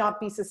it might not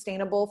be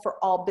sustainable for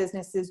all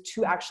businesses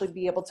to actually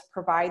be able to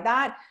provide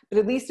that. But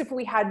at least if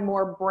we had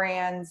more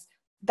brands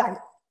that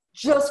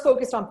just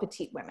focused on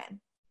petite women,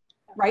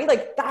 right?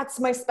 Like, that's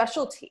my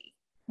specialty,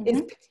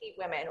 is petite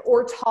women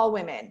or tall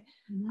women.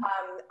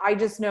 I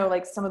just know,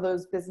 like, some of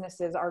those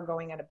businesses are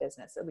going out of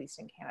business, at least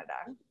in Canada,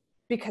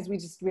 because we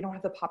don't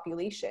have the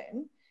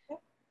population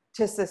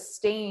to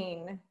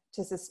sustain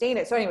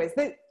it. So anyways,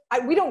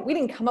 we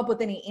didn't come up with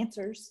any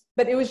answers,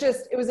 but it was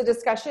a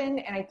discussion.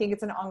 And I think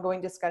it's an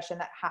ongoing discussion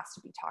that has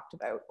to be talked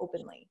about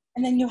openly.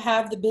 And then you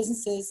have the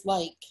businesses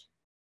like,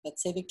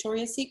 let's say,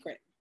 Victoria's Secret,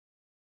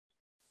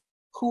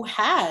 who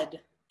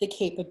had the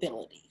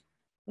capability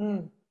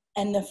and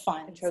the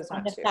funds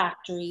and the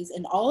factories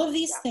and all of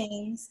these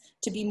things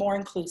to be more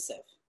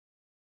inclusive.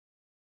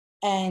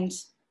 And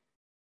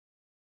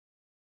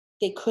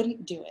they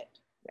couldn't do it.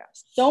 Yeah.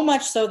 So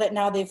much so that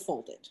now they've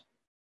folded.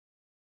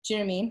 Do you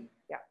know what I mean?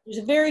 Yeah.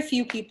 There's very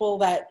few people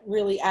that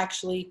really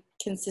actually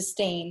can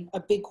sustain a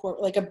big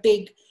like a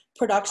big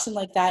production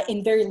like that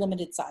in very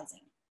limited sizing.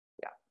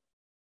 Yeah.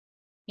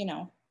 You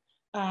know,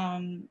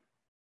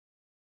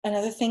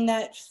 another thing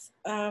that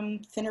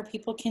thinner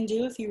people can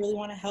do, if you really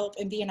want to help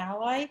and be an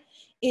ally,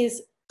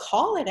 is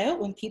call it out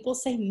when people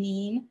say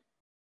mean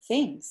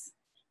things.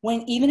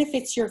 Even if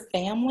it's your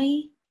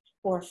family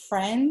or a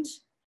friend,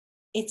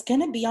 it's going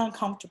to be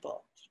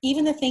uncomfortable.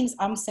 Even the things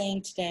I'm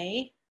saying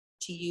today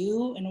to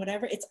you and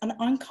whatever, it's an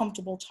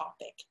uncomfortable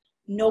topic.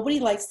 Nobody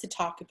likes to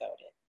talk about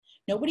it.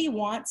 Nobody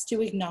wants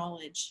to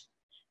acknowledge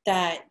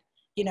that,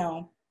 you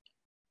know,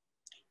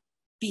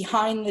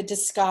 behind the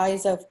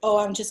disguise of, oh,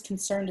 I'm just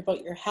concerned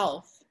about your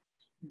health,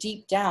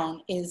 deep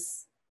down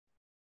is,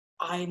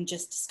 I'm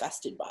just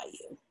disgusted by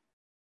you.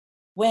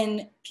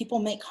 When people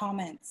make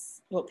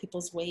comments about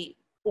people's weight,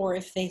 or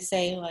if they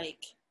say,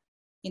 like,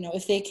 you know,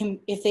 even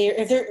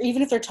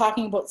if they're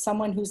talking about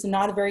someone who's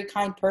not a very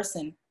kind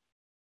person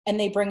and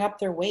they bring up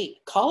their weight,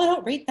 call it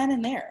out right then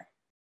and there,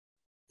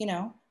 you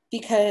know,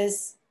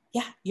 because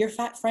your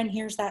fat friend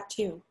hears that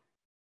too.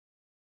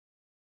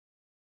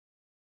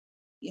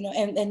 You know,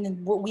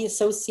 and what we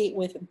associate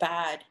with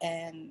bad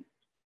and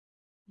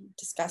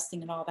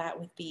disgusting and all that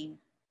with being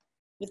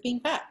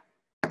fat.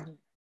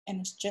 And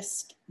it's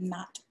just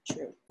not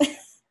true.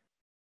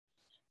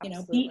 You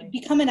know,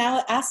 become an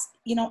ally. Ask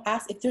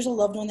if there's a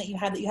loved one that you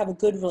have a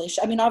good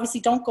relationship. I mean,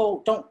 obviously don't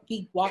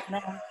be walking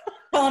around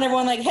telling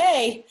everyone, like,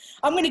 hey,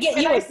 I'm going to get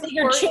you a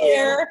bigger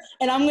chair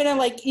and I'm going to,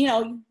 like, you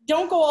know,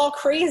 don't go all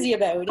crazy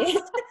about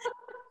it.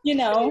 You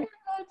know,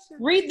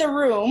 read the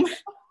room.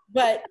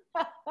 But,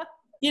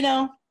 you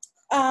know,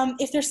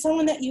 if there's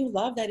someone that you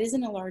love that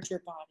isn't a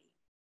larger body,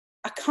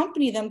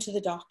 accompany them to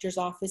the doctor's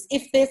office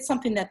if that's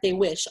something that they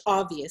wish,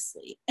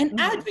 obviously, and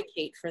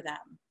advocate for them.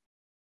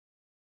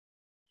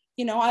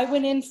 You know, I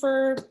went in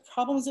for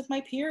problems with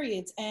my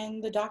periods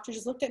and the doctor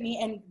just looked at me,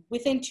 and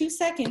within 2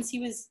 seconds he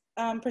was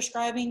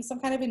prescribing some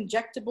kind of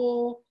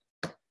injectable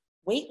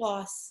weight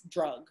loss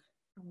drug.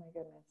 Oh my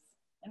goodness.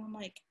 And I'm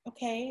like,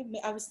 okay,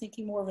 I was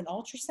thinking more of an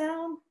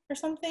ultrasound or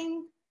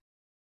something,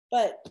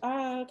 but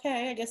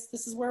okay, I guess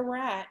this is where we're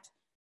at.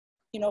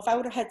 You know, if I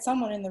would have had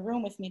someone in the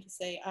room with me to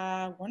say,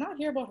 we're not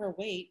here about her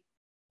weight,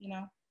 you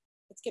know,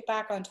 let's get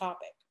back on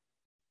topic.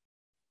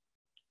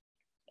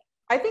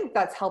 I think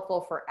that's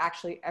helpful for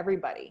actually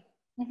everybody.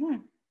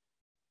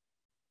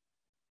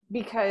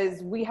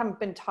 Because we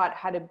haven't been taught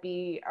how to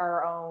be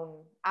our own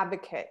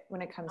advocate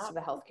when it comes to the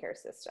healthcare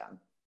system.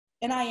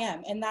 And I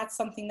am. And that's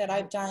something that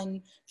I've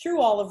done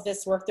through all of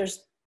this work.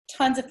 There's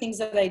tons of things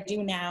that I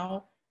do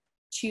now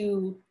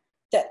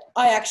that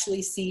I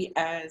actually see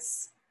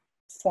as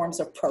forms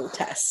of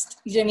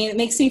protest. You know what I mean? It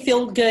makes me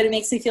feel good. It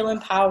makes me feel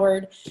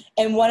empowered.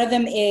 And one of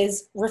them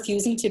is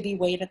refusing to be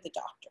weighed at the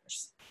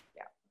doctors.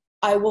 Yeah.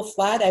 I will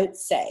flat out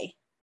say,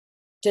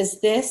 does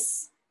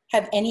this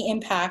have any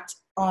impact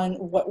on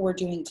what we're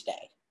doing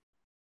today?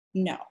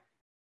 No.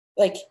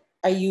 Like,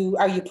 Are you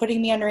putting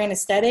me under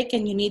anesthetic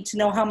and you need to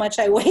know how much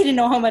I weigh to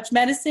know how much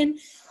medicine?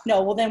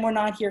 No, well then we're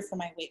not here for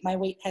my weight. My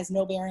weight has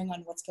no bearing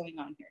on what's going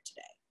on here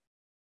today.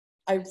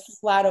 I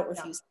flat out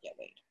refuse to get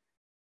weighed.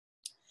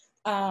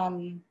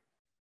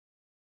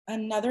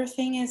 Another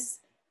thing is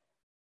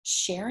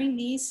sharing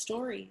these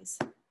stories,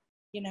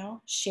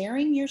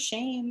 sharing your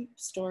shame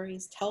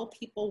stories. Tell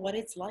people what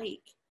it's like,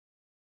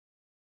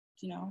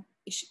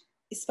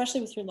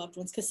 especially with your loved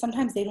ones, because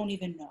sometimes they don't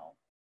even know.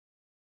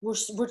 We're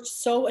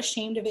so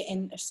ashamed of it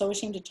and so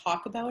ashamed to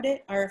talk about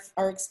it,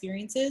 our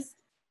experiences,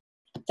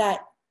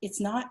 that it's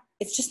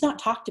just not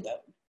talked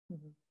about.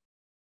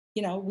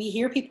 Mm-hmm. We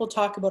hear people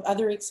talk about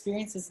other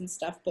experiences and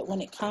stuff, but when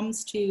it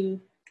comes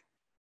to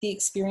the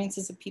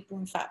experiences of people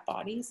in fat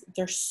bodies,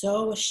 they're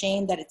so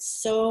ashamed that it's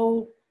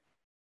so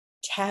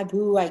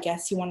taboo, I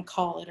guess you want to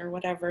call it, or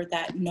whatever,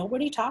 that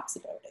nobody talks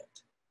about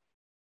it.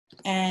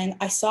 And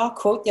I saw a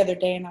quote the other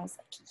day and I was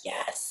like,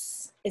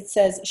 yes. It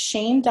says,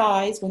 shame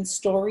dies when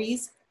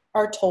stories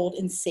are told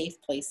in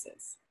safe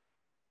places.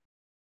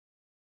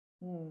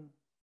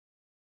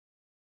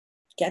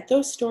 Get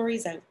those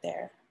stories out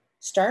there.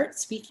 Start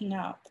speaking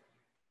up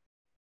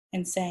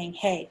and saying,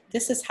 hey,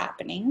 this is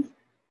happening.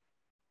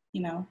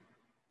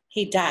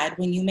 Hey, Dad,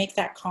 when you make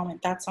that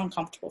comment, that's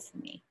uncomfortable for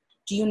me.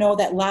 Do you know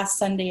that last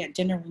Sunday at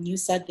dinner when you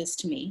said this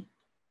to me,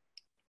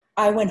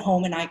 I went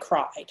home and I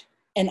cried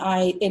and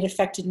it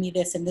affected me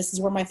this, and this is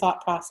where my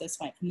thought process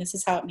went, and this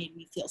is how it made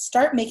me feel.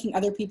 Start making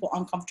other people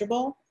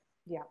uncomfortable.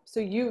 Yeah.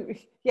 So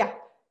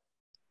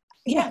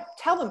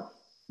tell them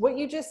what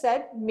you just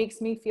said makes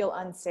me feel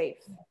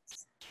unsafe.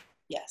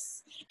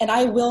 Yes. And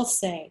I will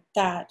say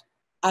that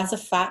as a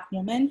fat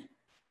woman,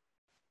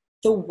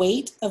 the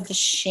weight of the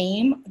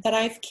shame that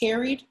I've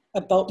carried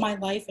about my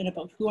life and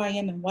about who I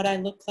am and what I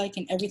look like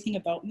and everything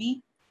about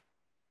me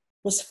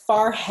was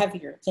far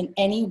heavier than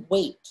any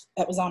weight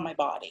that was on my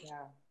body.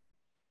 Yeah.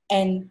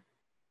 And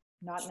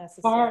not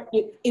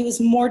necessarily. It was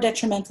more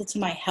detrimental to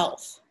my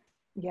health.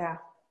 Yeah.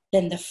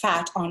 Than the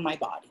fat on my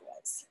body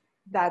was.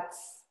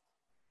 That's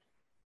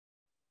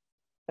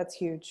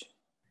huge.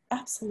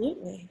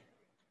 Absolutely.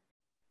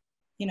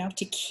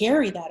 To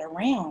carry that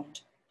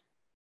around,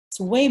 it's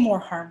way more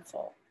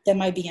harmful than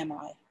my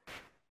BMI.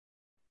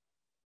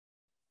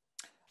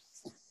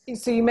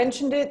 So you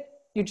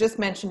just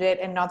mentioned it,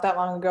 and not that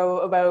long ago,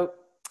 about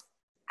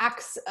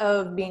acts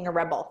of being a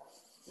rebel.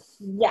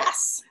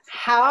 Yes.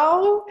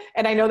 How,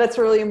 and I know that's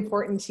really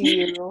important to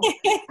you.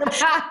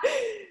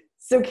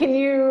 So can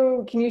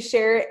you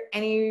share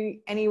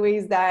any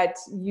ways that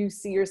you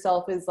see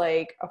yourself as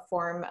like a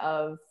form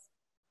of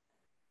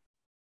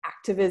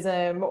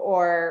activism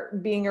or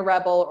being a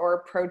rebel or a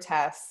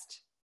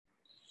protest?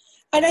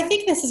 And I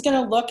think this is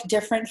going to look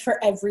different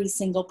for every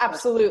single person.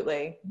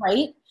 Absolutely.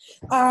 Right?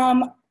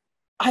 I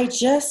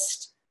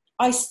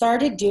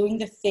started doing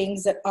the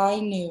things that I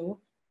knew,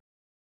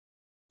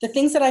 the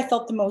things that I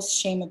felt the most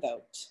shame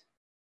about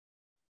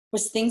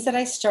was things that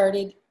I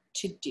started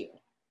to do.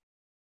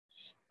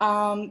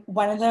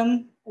 One of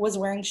them was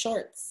wearing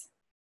shorts.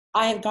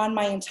 I have gone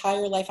my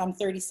entire life, I'm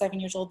 37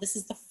 years old. This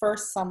is the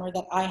first summer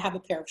that I have a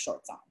pair of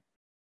shorts on.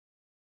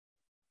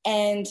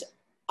 And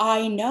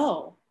I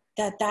know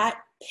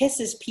that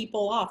pisses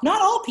people off.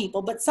 Not all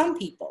people, but some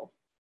people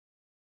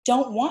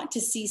don't want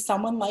to see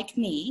someone like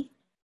me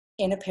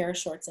in a pair of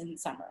shorts in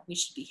summer. We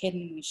should be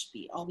hidden. We should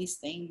be all these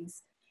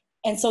things.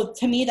 And so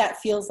to me, that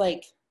feels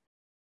like,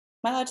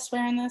 am I allowed to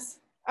swear in this?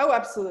 Oh,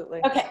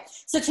 absolutely. Okay.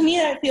 So to me,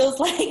 that feels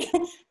like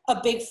a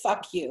big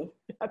fuck you.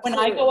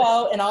 Absolutely. When I go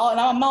out and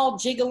I'm all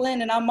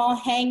jiggling and I'm all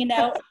hanging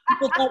out,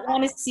 people don't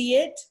want to see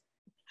it.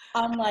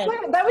 I'm like,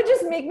 that would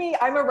just make me,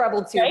 I'm a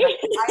rebel too. Right?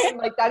 I am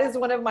like, that is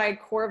one of my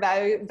core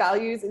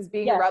values is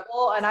being a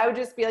rebel. And I would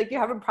just be like, you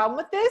have a problem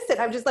with this? And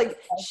I'm just like,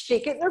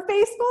 shake it in their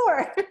face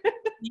more.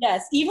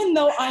 Yes. Even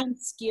though I'm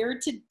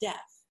scared to death.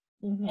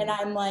 Mm-hmm. And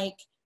I'm like,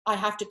 I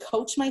have to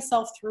coach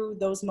myself through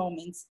those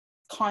moments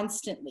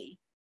constantly.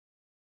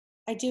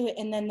 I do it.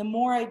 And then the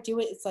more I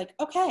do it, it's like,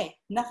 okay,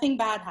 nothing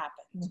bad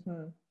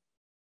happened.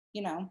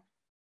 Mm-hmm.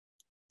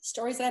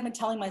 Stories that I've been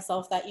telling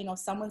myself that,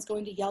 someone's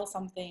going to yell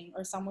something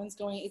or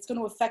it's going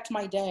to affect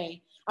my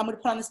day. I'm going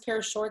to put on this pair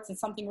of shorts and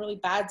something really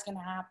bad's going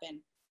to happen.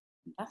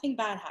 Nothing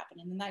bad happened.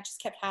 And then that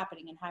just kept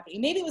happening and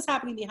happening. Maybe it was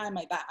happening behind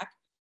my back,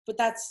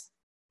 but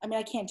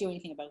I can't do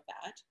anything about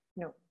that.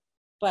 No.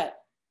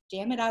 But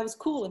damn it, I was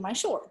cool in my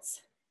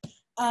shorts.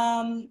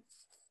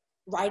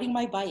 Riding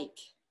my bike.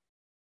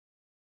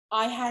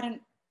 I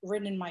hadn't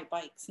ridden my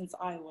bike since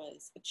I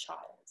was a child.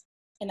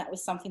 And that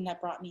was something that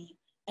brought me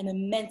an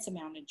immense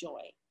amount of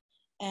joy.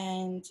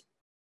 And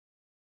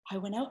I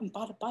went out and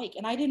bought a bike.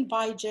 And I didn't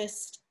buy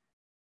just,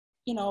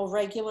 a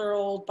regular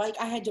old bike.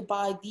 I had to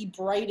buy the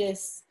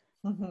brightest,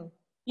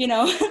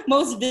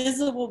 most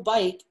visible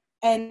bike.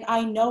 And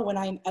I know when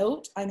I'm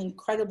out, I'm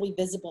incredibly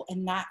visible.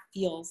 And that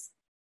feels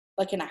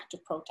like an act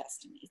of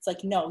protest to me. It's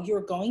like, no,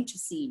 you're going to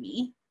see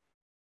me.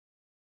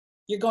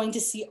 You're going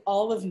to see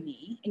all of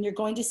me. And you're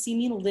going to see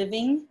me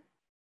living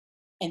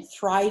and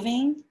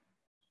thriving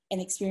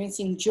and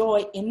experiencing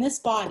joy in this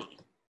body.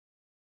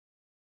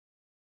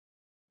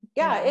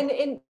 Yeah.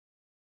 And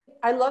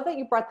I love that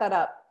you brought that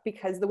up,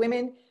 because the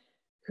women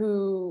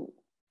who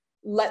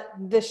let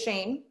the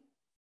shame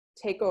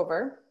take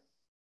over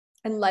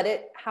and let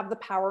it have the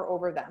power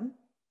over them,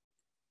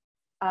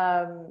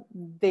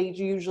 they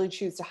usually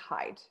choose to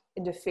hide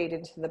and to fade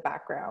into the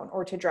background,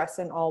 or to dress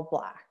in all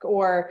black,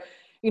 or,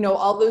 you know,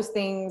 all those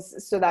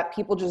things so that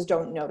people just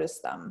don't notice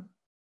them.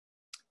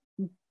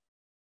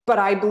 But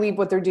I believe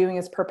what they're doing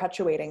is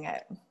perpetuating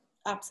it.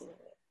 Absolutely.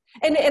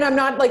 And I'm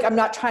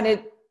not trying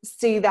to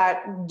say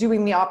that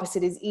doing the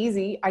opposite is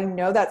easy. I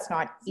know that's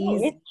not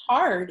easy. It's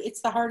hard.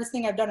 It's the hardest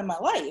thing I've done in my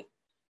life.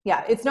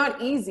 Yeah, it's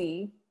not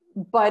easy.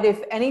 But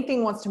if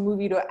anything wants to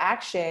move you to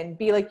action,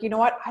 be like, you know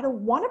what? I don't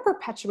want to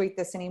perpetuate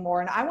this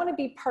anymore. And I want to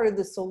be part of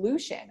the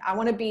solution. I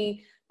want to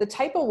be the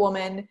type of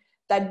woman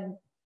that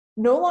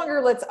no longer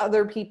lets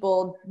other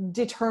people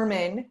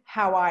determine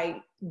how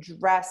I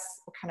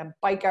dress, what kind of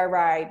bike I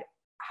ride,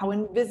 how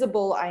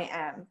invisible I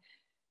am.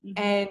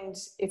 Mm-hmm. And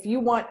if you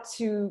want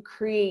to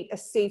create a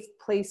safe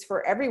place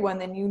for everyone,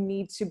 then you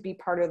need to be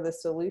part of the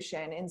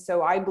solution. And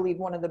so I believe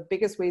one of the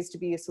biggest ways to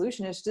be a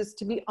solution is just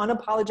to be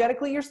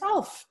unapologetically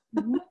yourself.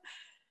 Mm-hmm.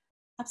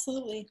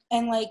 Absolutely.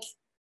 And like,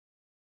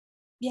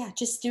 yeah,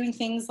 just doing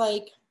things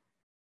like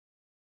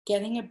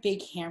getting a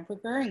big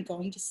hamburger and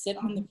going to sit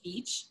on the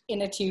beach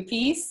in a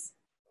 2-piece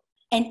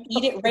and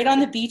eat it right on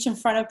the beach in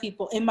front of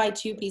people in my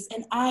 2-piece.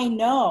 And I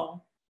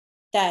know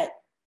that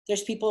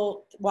there's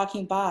people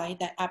walking by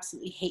that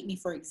absolutely hate me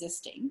for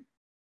existing.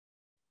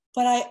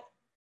 But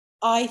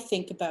I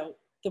think about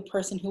the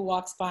person who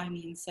walks by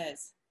me and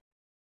says,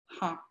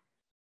 huh,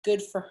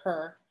 good for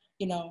her.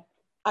 You know,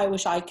 I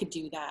wish I could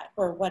do that,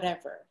 or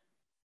whatever.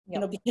 Yep.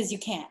 You know, because you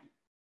can.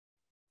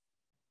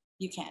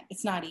 You can.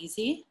 It's not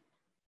easy,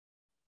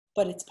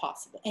 but it's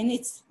possible. And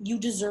you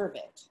deserve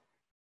it.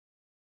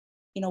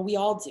 You know, we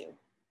all do.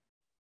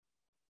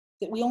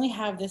 That we only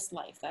have this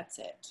life. That's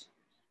it.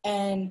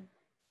 And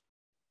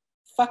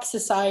fuck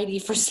society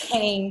for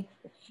saying,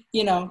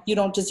 you know, you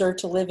don't deserve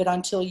to live it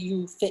until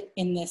you fit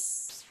in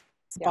this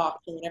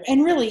box or whatever.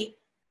 And really,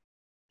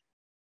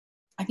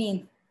 I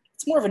mean,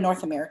 it's more of a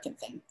North American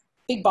thing.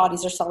 Big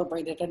bodies are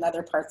celebrated in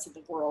other parts of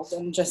the world,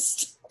 and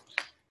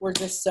we're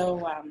just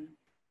so,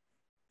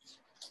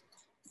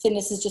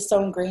 thinness is just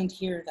so ingrained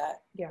here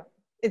that. Yeah,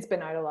 it's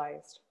been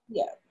idolized.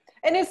 Yeah.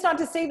 And it's not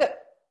to say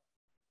that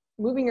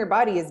moving your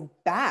body is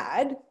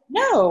bad.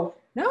 No.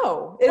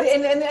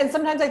 And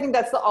sometimes I think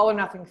that's the all or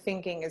nothing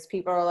thinking, is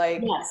people are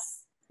like,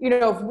 yes, you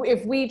know,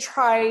 if we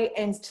try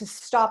and to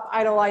stop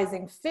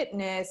idolizing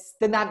fitness,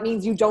 then that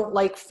means you don't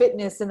like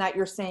fitness and that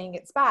you're saying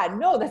it's bad.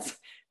 No,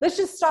 let's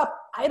just stop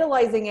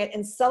idolizing it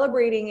and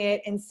celebrating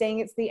it and saying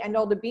it's the end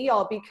all to be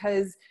all,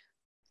 because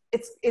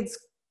it's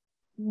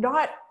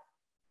not,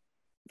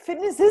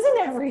 fitness isn't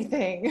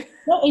everything.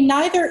 No, and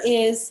neither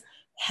is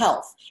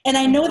health. And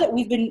I know that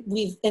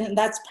and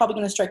that's probably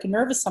going to strike a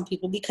nerve with some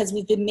people, because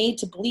we've been made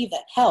to believe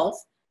that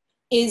health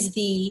is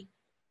the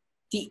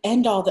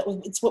end all, that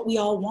it's what we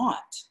all want.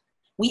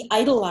 We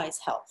idolize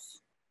health.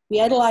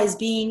 We idolize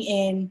being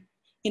in,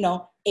 you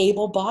know,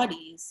 able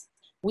bodies.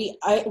 We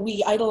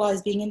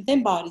idolize being in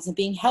thin bodies and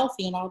being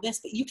healthy and all this,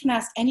 but you can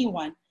ask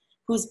anyone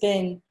who's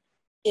been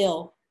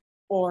ill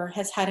or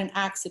has had an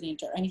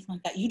accident or anything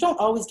like that. You don't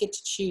always get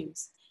to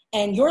choose.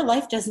 And your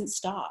life doesn't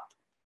stop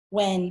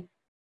when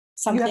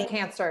something, you have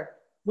cancer,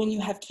 when you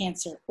have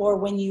cancer, or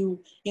when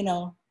you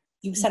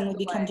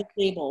suddenly become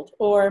disabled,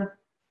 or,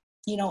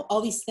 you know,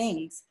 all these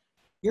things.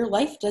 Your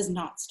life does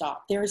not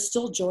stop. There is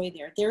still joy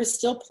there. There is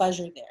still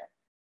pleasure there.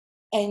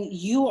 And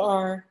you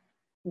are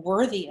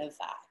worthy of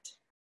that.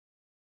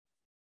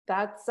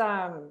 That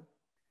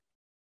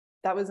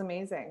was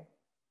amazing.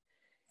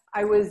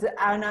 I was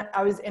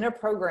in a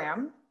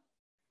program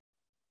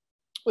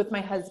with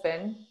my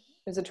husband.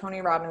 It was a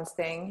Tony Robbins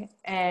thing.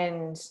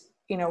 And,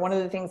 you know, one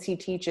of the things he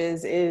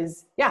teaches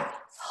is,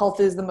 health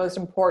is the most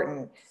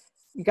important.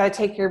 You got to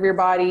take care of your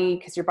body,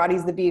 because your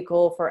body's the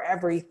vehicle for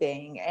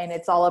everything. And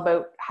it's all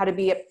about how to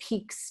be at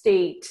peak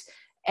state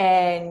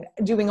and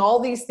doing all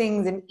these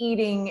things and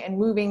eating and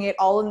moving it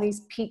all in these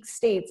peak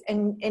states.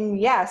 And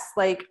yes,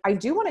 like, I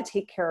do want to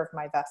take care of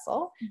my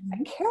vessel. Mm-hmm.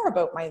 I care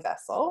about my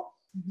vessel,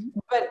 mm-hmm.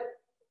 but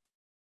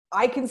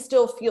I can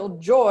still feel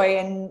joy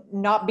and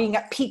not being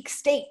at peak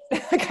state.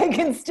 Like, I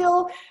can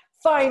still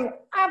find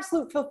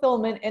absolute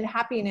fulfillment and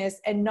happiness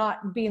and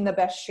not be in the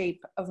best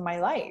shape of my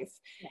life.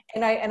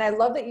 And I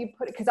love that you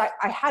put it, because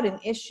I had an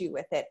issue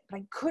with it, but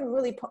I couldn't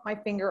really put my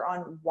finger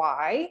on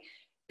why,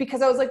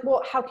 because I was like,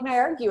 well, how can I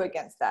argue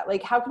against that?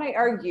 Like, how can I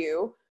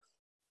argue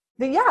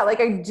that,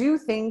 like, I do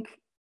think,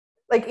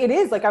 like, it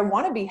is, like, I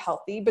want to be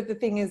healthy, but the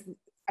thing is,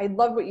 I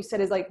love what you said,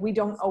 is like, we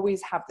don't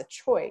always have the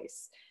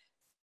choice.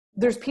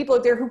 There's people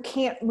out there who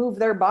can't move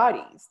their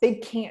bodies. They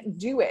can't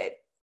do it.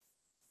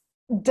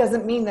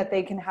 Doesn't mean that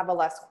they can have a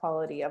less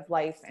quality of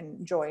life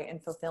and joy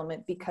and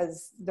fulfillment,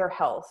 because their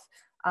health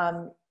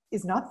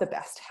is not the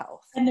best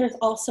health. And there's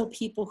also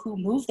people who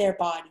move their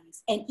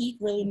bodies and eat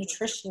really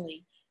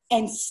nutritionally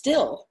and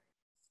still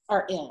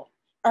are ill,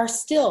 are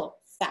still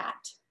fat,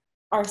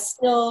 are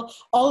still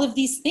all of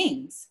these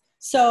things.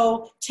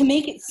 So to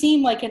make it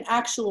seem like an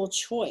actual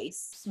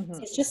choice,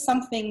 it's just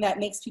something that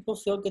makes people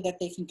feel good that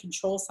they can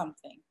control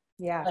something.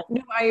 Yeah, like,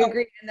 no, I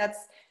agree. And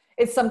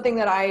it's something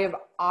that I have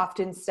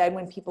often said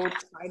when people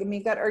try to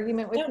make that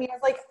argument with me. I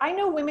was like, I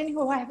know women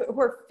who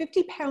are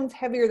 50 pounds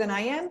heavier than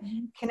I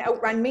am can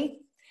outrun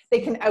me. They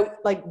can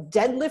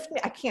deadlift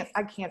me. I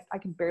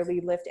can barely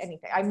lift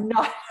anything. I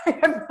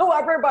have no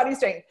upper body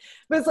strength,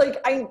 but it's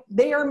like,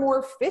 they are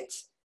more fit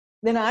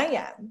than I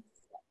am.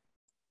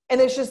 And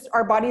it's just,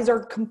 our bodies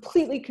are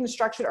completely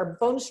constructed, our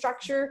bone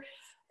structure,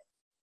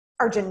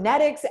 our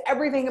genetics,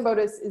 everything about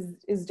us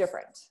is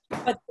different.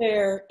 But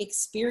their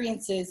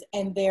experiences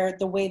and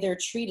the way they're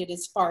treated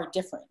is far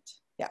different.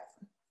 Yeah.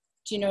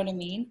 Do you know what I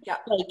mean? Yeah.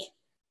 Like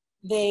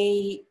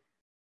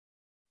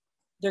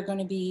they're going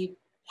to be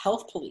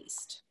health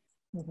policed.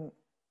 No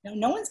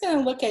one's going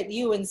to look at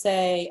you and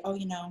say, oh,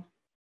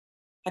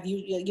 have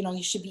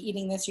you should be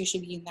eating this, you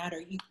should be eating that,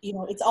 or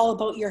it's all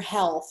about your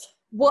health.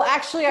 Well,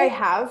 actually I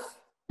have.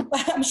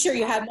 I'm sure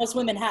you have. Most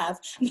women have.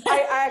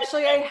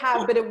 I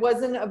have, but it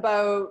wasn't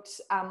about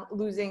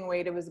losing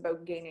weight. It was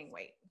about gaining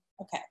weight.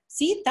 Okay.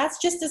 See, that's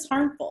just as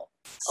harmful.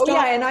 Stop. Oh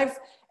yeah. And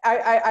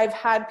I've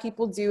had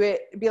people do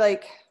it, be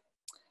like,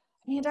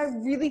 and I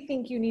really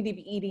think you need to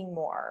be eating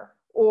more,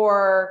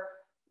 or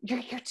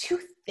you're too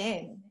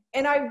thin.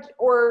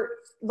 Or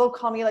they'll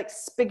call me like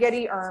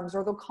spaghetti arms,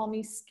 or they'll call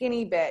me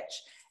skinny bitch.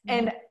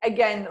 And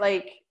again,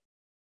 like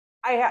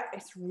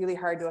it's really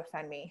hard to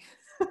offend me.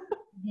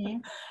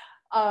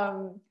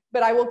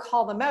 But I will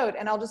call them out,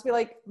 and I'll just be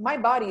like, my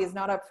body is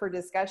not up for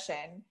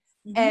discussion.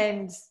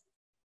 And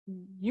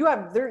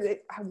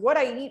what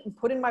I eat and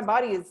put in my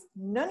body is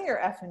none of your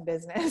effing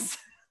business.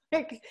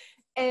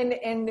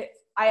 and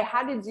I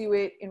had to do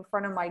it in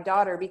front of my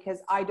daughter because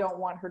I don't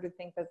want her to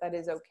think that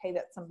is okay,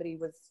 that somebody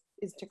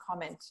is to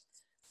comment.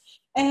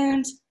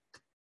 And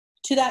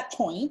to that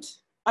point,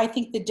 I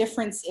think the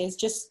difference is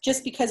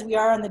just because we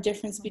are on the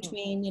difference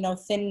between,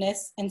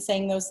 thinness and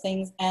saying those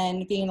things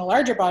and being in a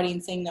larger body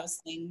and saying those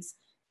things,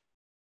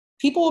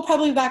 people will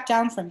probably back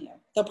down from you.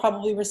 They'll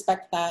probably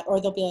respect that, or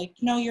they'll be like,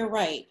 no, you're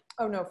right.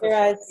 Oh no.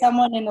 Whereas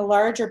someone in a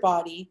larger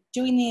body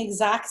doing the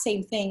exact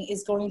same thing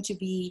is going to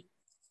be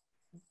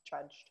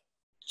judged,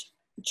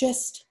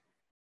 just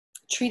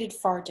treated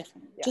far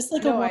differently. Yeah. Just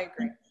like I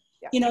agree.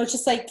 Yeah.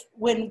 Just like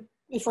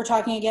if we're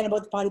talking again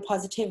about the body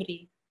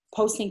positivity,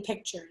 posting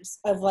pictures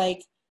of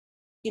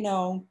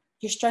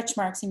your stretch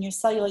marks and your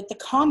cellulite, the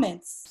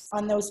comments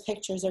on those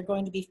pictures are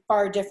going to be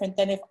far different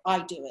than if I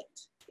do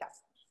it. Yeah.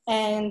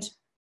 And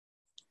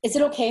is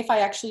it okay if I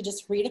actually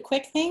just read a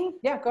quick thing?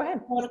 Yeah, go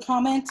ahead. I want to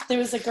comment. There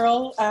was a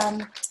girl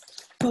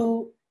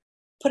who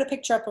put a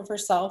picture up of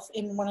herself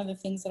in one of the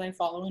things that I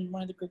follow, in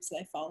one of the groups that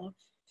I follow.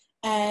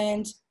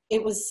 And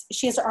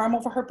she has her arm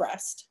over her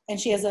breast, and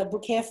she has a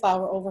bouquet of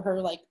flower over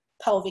her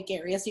pelvic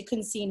area, so you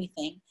couldn't see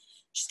anything.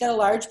 She's got a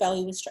large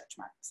belly with stretch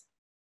marks.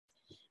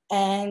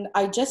 And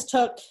I just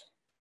took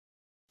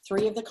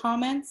 3 of the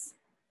comments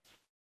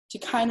to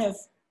kind of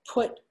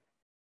put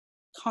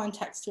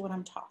context to what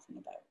I'm talking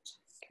about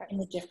and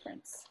the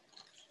difference.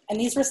 And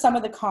these were some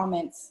of the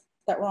comments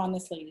that were on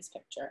this lady's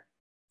picture.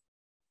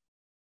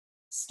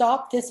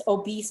 Stop this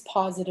obese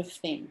positive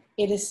thing.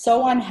 It is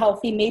so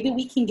unhealthy. Maybe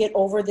we can get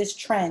over this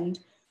trend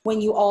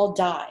when you all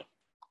die.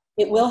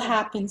 It will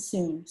happen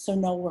soon, so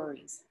no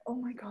worries. Oh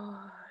my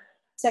God.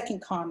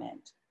 Second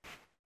comment.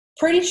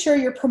 Pretty sure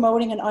you're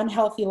promoting an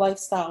unhealthy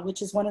lifestyle,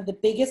 which is one of the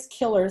biggest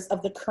killers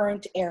of the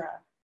current era.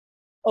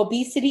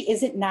 Obesity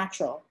isn't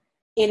natural.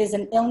 It is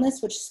an illness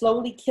which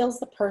slowly kills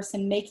the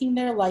person, making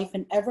their life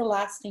an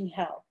everlasting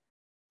hell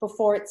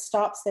before it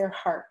stops their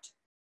heart.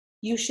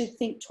 You should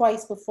think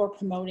twice before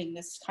promoting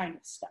this kind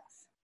of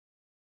stuff.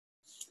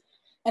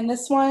 And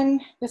this one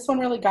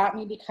really got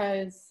me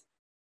because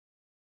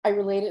I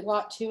related a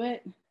lot to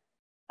it.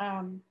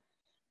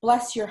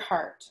 Bless your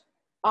heart.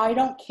 I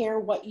don't care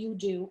what you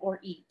do or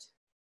eat,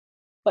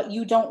 but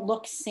you don't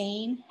look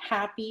sane,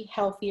 happy,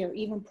 healthy, or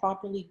even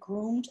properly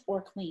groomed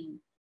or clean.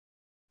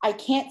 I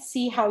can't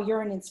see how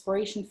you're an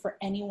inspiration for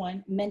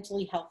anyone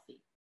mentally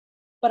healthy,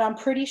 but I'm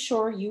pretty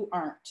sure you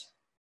aren't.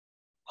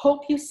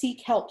 Hope you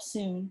seek help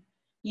soon.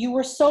 You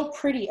were so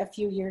pretty a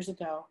few years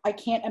ago. I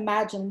can't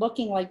imagine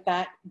looking like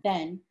that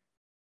then,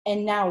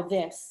 and now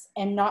this,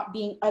 and not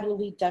being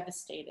utterly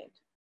devastated.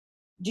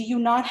 Do you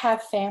not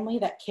have family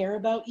that care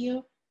about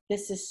you?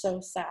 This is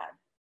so sad.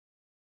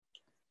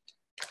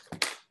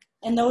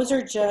 And those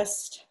are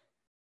just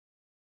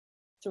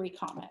 3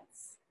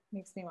 comments.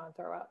 Makes me want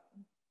to throw up.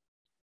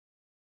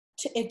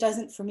 It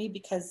doesn't for me,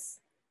 because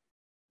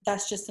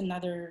that's just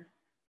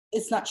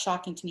it's not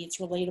shocking to me. It's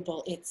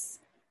relatable.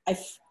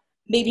 I've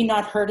maybe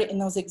not heard it in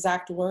those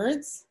exact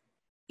words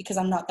because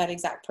I'm not that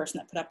exact person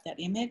that put up that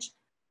image,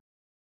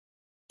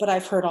 but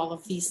I've heard all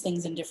of these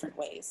things in different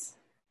ways.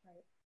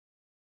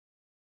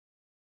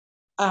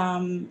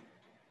 Right.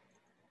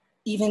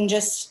 Even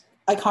just,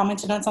 I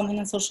commented on something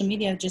on social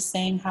media just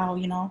saying how,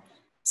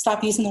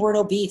 stop using the word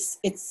obese.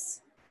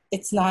 It's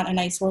not a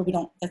nice word.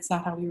 That's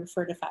not how we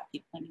refer to fat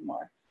people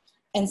anymore.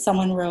 And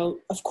someone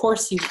wrote, of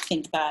course you would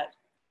think that.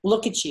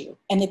 look at you,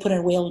 and they put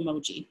a whale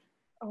emoji.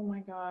 Oh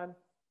my God.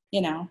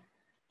 You know,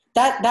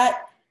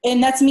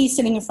 and that's me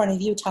sitting in front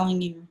of you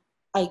telling you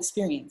I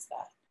experienced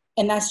that.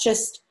 And that's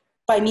just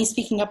by me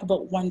speaking up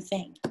about one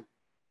thing,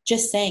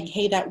 just saying,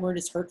 hey, that word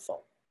is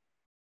hurtful.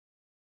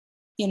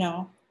 You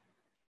know?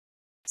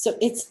 So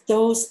it's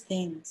those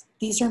things.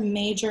 These are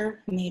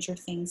major, major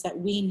things that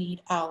we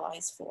need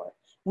allies for.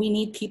 We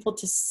need people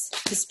to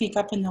speak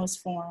up in those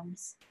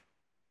forums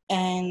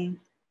and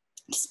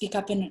to speak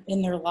up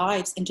in their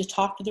lives and to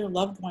talk to their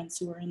loved ones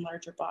who are in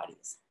larger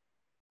bodies.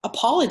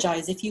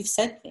 Apologize if you've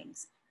said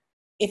things.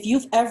 If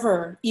you've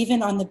ever,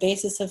 even on the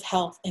basis of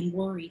health and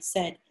worry,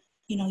 said,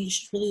 you know, you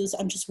should really lose,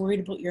 I'm just worried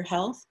about your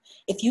health.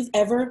 If you've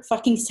ever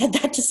fucking said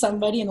that to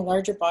somebody in a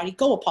larger body,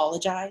 go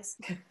apologize.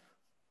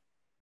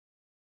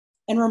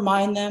 And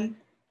remind them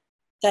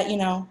that, you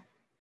know,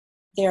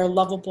 they are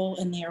lovable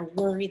and they are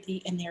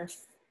worthy and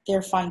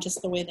they're fine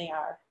just the way they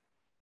are.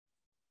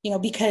 You know,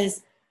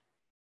 because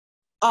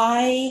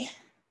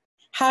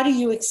how do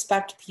you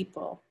expect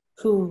people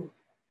who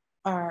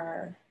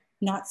are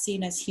not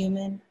seen as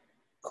human,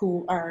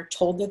 who are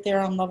told that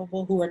they're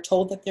unlovable, who are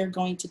told that they're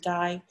going to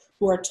die,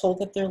 who are told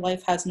that their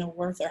life has no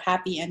worth or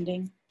happy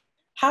ending,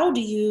 how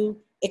do you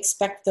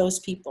expect those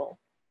people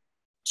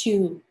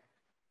to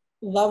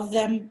love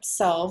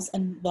themselves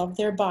and love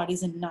their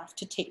bodies enough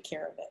to take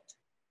care of it?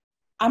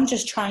 I'm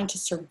just trying to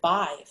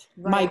survive.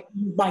 Right.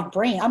 My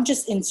brain, I'm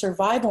just in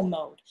survival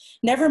mode.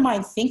 Never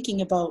mind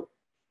thinking about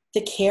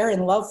the care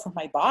and love for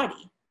my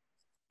body.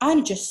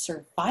 I'm just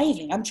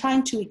surviving. I'm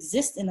trying to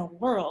exist in a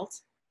world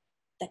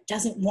that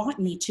doesn't want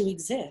me to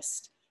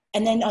exist.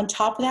 And then on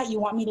top of that, you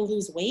want me to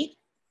lose weight?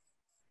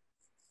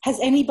 Has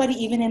anybody,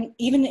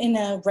 even in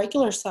a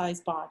regular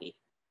size body,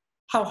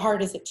 how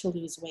hard is it to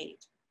lose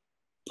weight?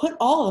 Put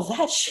all of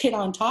that shit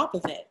on top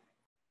of it.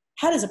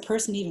 How does a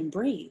person even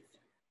breathe,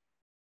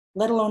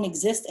 let alone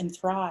exist and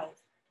thrive?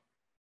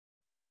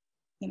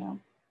 You know?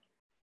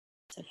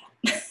 So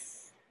yeah.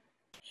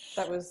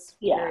 That was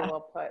Yeah. very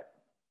well put.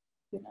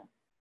 You know?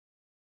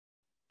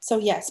 So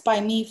yes,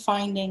 by me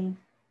finding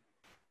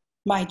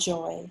my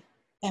joy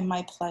and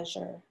my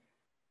pleasure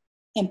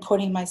and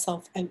putting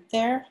myself out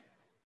there,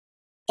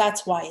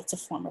 that's why it's a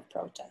form of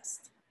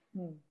protest.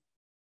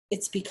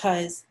 It's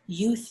because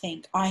you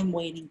think I'm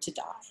waiting to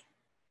die.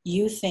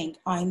 You think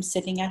I'm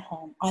sitting at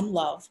home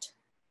unloved,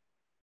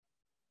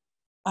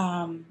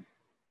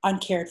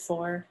 uncared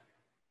for,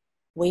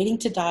 waiting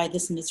to die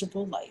this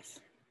miserable life.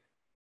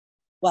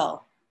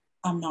 Well,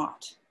 I'm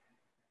not.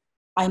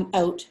 I'm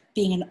out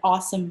being an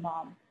awesome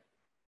mom.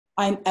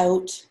 I'm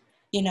out,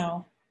 you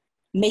know,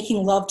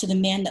 making love to the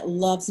man that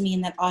loves me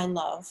and that I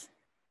love.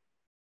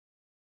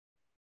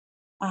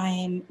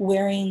 I'm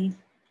wearing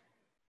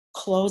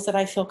clothes that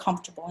I feel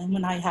comfortable in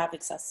when I have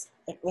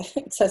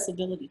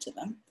accessibility to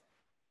them.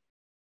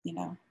 You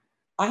know,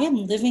 I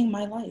am living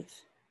my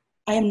life.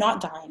 I am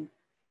not dying.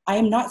 I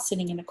am not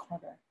sitting in a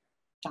corner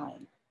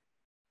dying.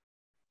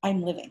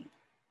 I'm living.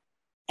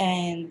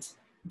 And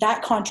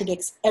that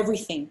contradicts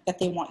everything that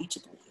they want you to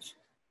believe.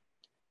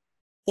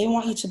 They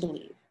want you to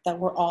believe that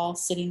we're all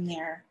sitting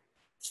there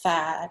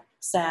fat,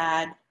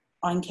 sad,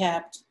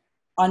 unkept,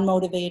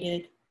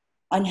 unmotivated,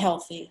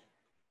 unhealthy.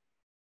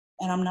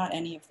 And I'm not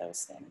any of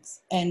those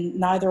things. And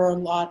neither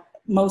are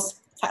most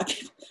fat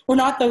people. We're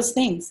not those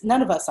things.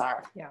 None of us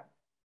are. Yeah.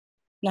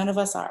 None of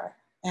us are.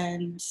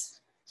 And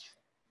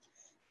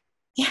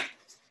yeah,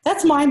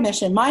 that's my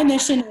mission. My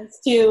mission is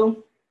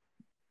to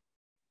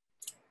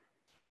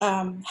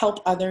help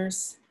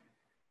others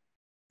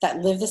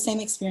that live the same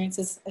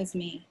experiences as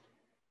me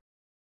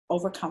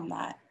overcome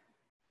that,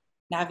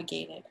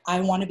 navigate it. I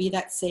want to be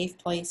that safe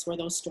place where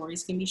those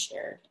stories can be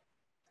shared.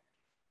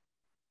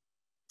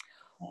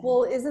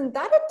 Well, isn't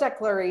that a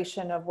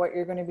declaration of what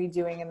you're going to be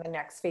doing in the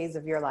next phase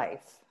of your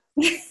life?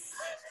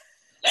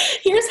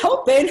 Here's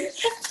hoping.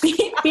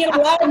 Being a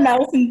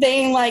loudmouth and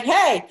being like,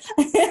 hey,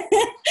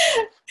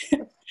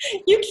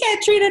 you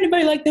can't treat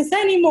anybody like this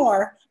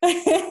anymore.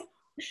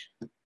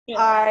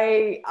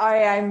 Yeah.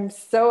 I'm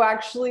so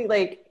actually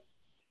like,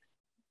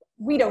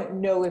 we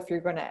don't know if you're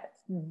going to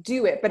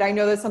do it, but I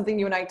know that's something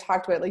you and I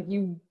talked about. Like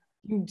you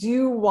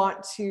do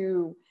want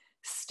to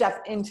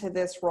step into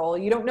this role.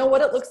 You don't know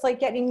what it looks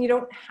like yet, and you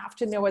don't have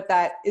to know what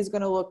that is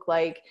going to look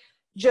like.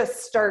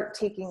 Just start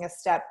taking a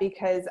step,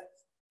 because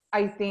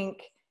I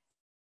think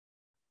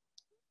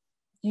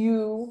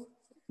you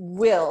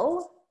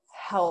will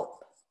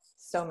help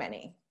so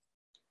many.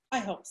 I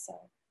hope so.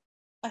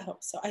 I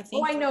hope so. I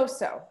think. Oh, I know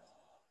so.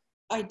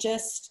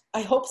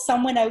 I hope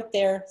someone out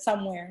there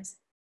somewhere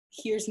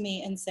hears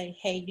me and say,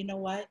 hey, you know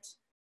what?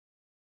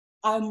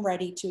 I'm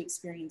ready to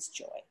experience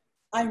joy.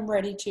 I'm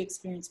ready to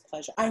experience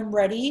pleasure. I'm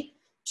ready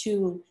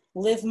to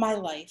live my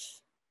life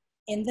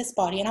in this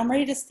body, and I'm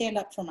ready to stand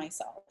up for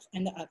myself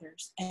and the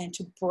others and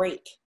to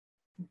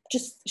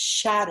just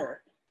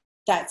shatter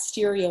that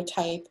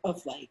stereotype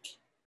of like,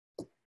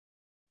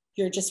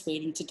 you're just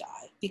waiting to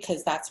die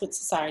because that's what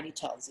society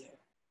tells you.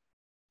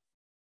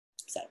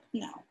 So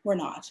no, we're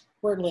not.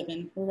 We're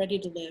living. We're ready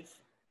to live.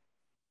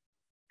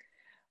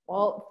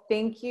 Well,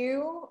 thank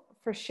you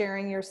for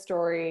sharing your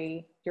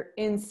story, your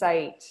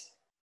insight,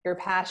 your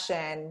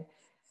passion,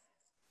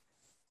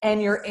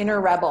 and your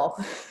inner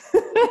rebel.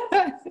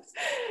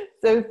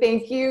 So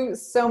thank you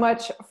so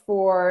much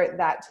for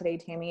that today,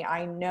 Tammy.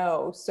 I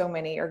know so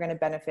many are going to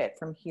benefit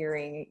from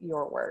hearing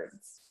your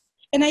words.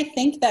 And I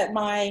think that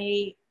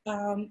my,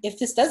 if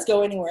this does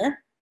go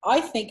anywhere,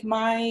 I think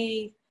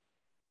my,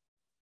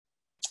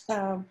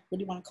 what do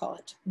you want to call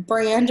it?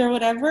 Brand or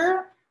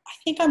whatever. I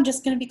think I'm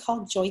just going to be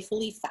called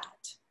Joyfully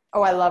Fat.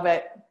 Oh, I love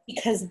it.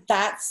 Because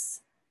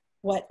that's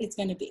what it's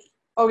going to be.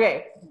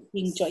 Okay.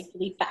 Being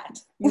joyfully fat.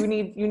 You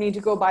need to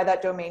go buy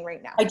that domain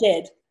right now. I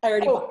did. I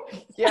already bought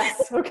it.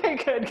 Yes. Okay,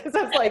 good. Because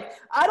I was like,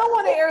 I don't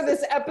want to air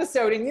this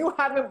episode and you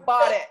haven't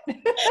bought it.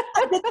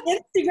 I did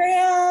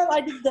Instagram.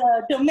 I did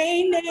the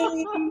domain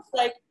name.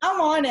 Like, I'm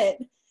on it.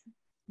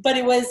 But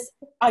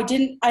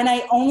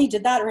I only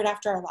did that right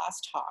after our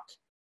last talk.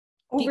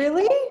 Oh,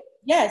 really?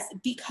 Yes,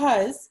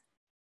 because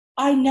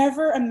I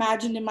never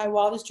imagined in my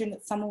wildest dream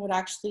that someone would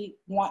actually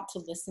want to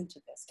listen to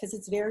this, because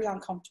it's a very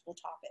uncomfortable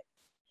topic.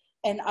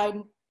 And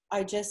I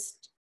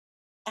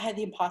had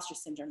the imposter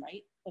syndrome,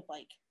 right? Of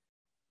like,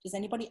 does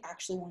anybody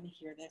actually want to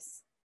hear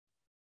this?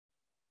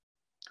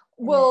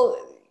 Well,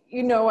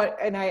 you know what,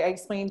 and I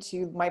explained to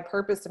you my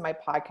purpose in my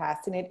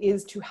podcast, and it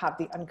is to have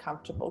the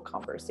uncomfortable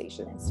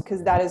conversations,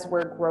 because that is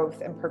where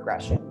growth and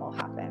progression will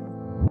happen.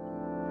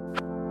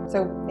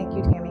 So thank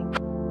you, Tammy.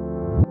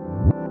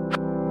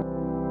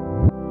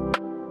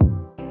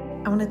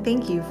 I want to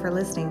thank you for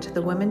listening to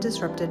the Women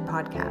Disrupted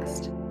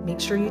podcast. Make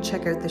sure you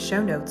check out the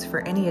show notes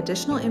for any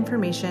additional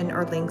information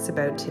or links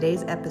about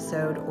today's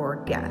episode or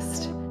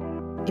guest.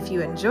 If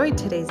you enjoyed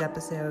today's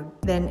episode,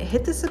 then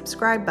hit the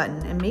subscribe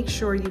button and make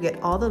sure you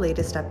get all the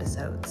latest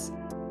episodes.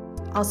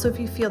 Also, if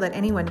you feel that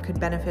anyone could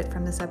benefit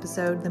from this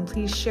episode, then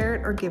please share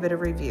it or give it a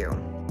review.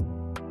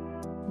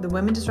 The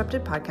Women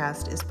Disrupted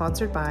podcast is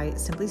sponsored by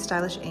Simply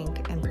Stylish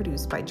Inc. and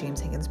produced by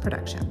James Higgins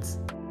Productions.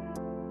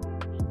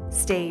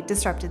 Stay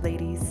disrupted,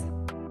 ladies.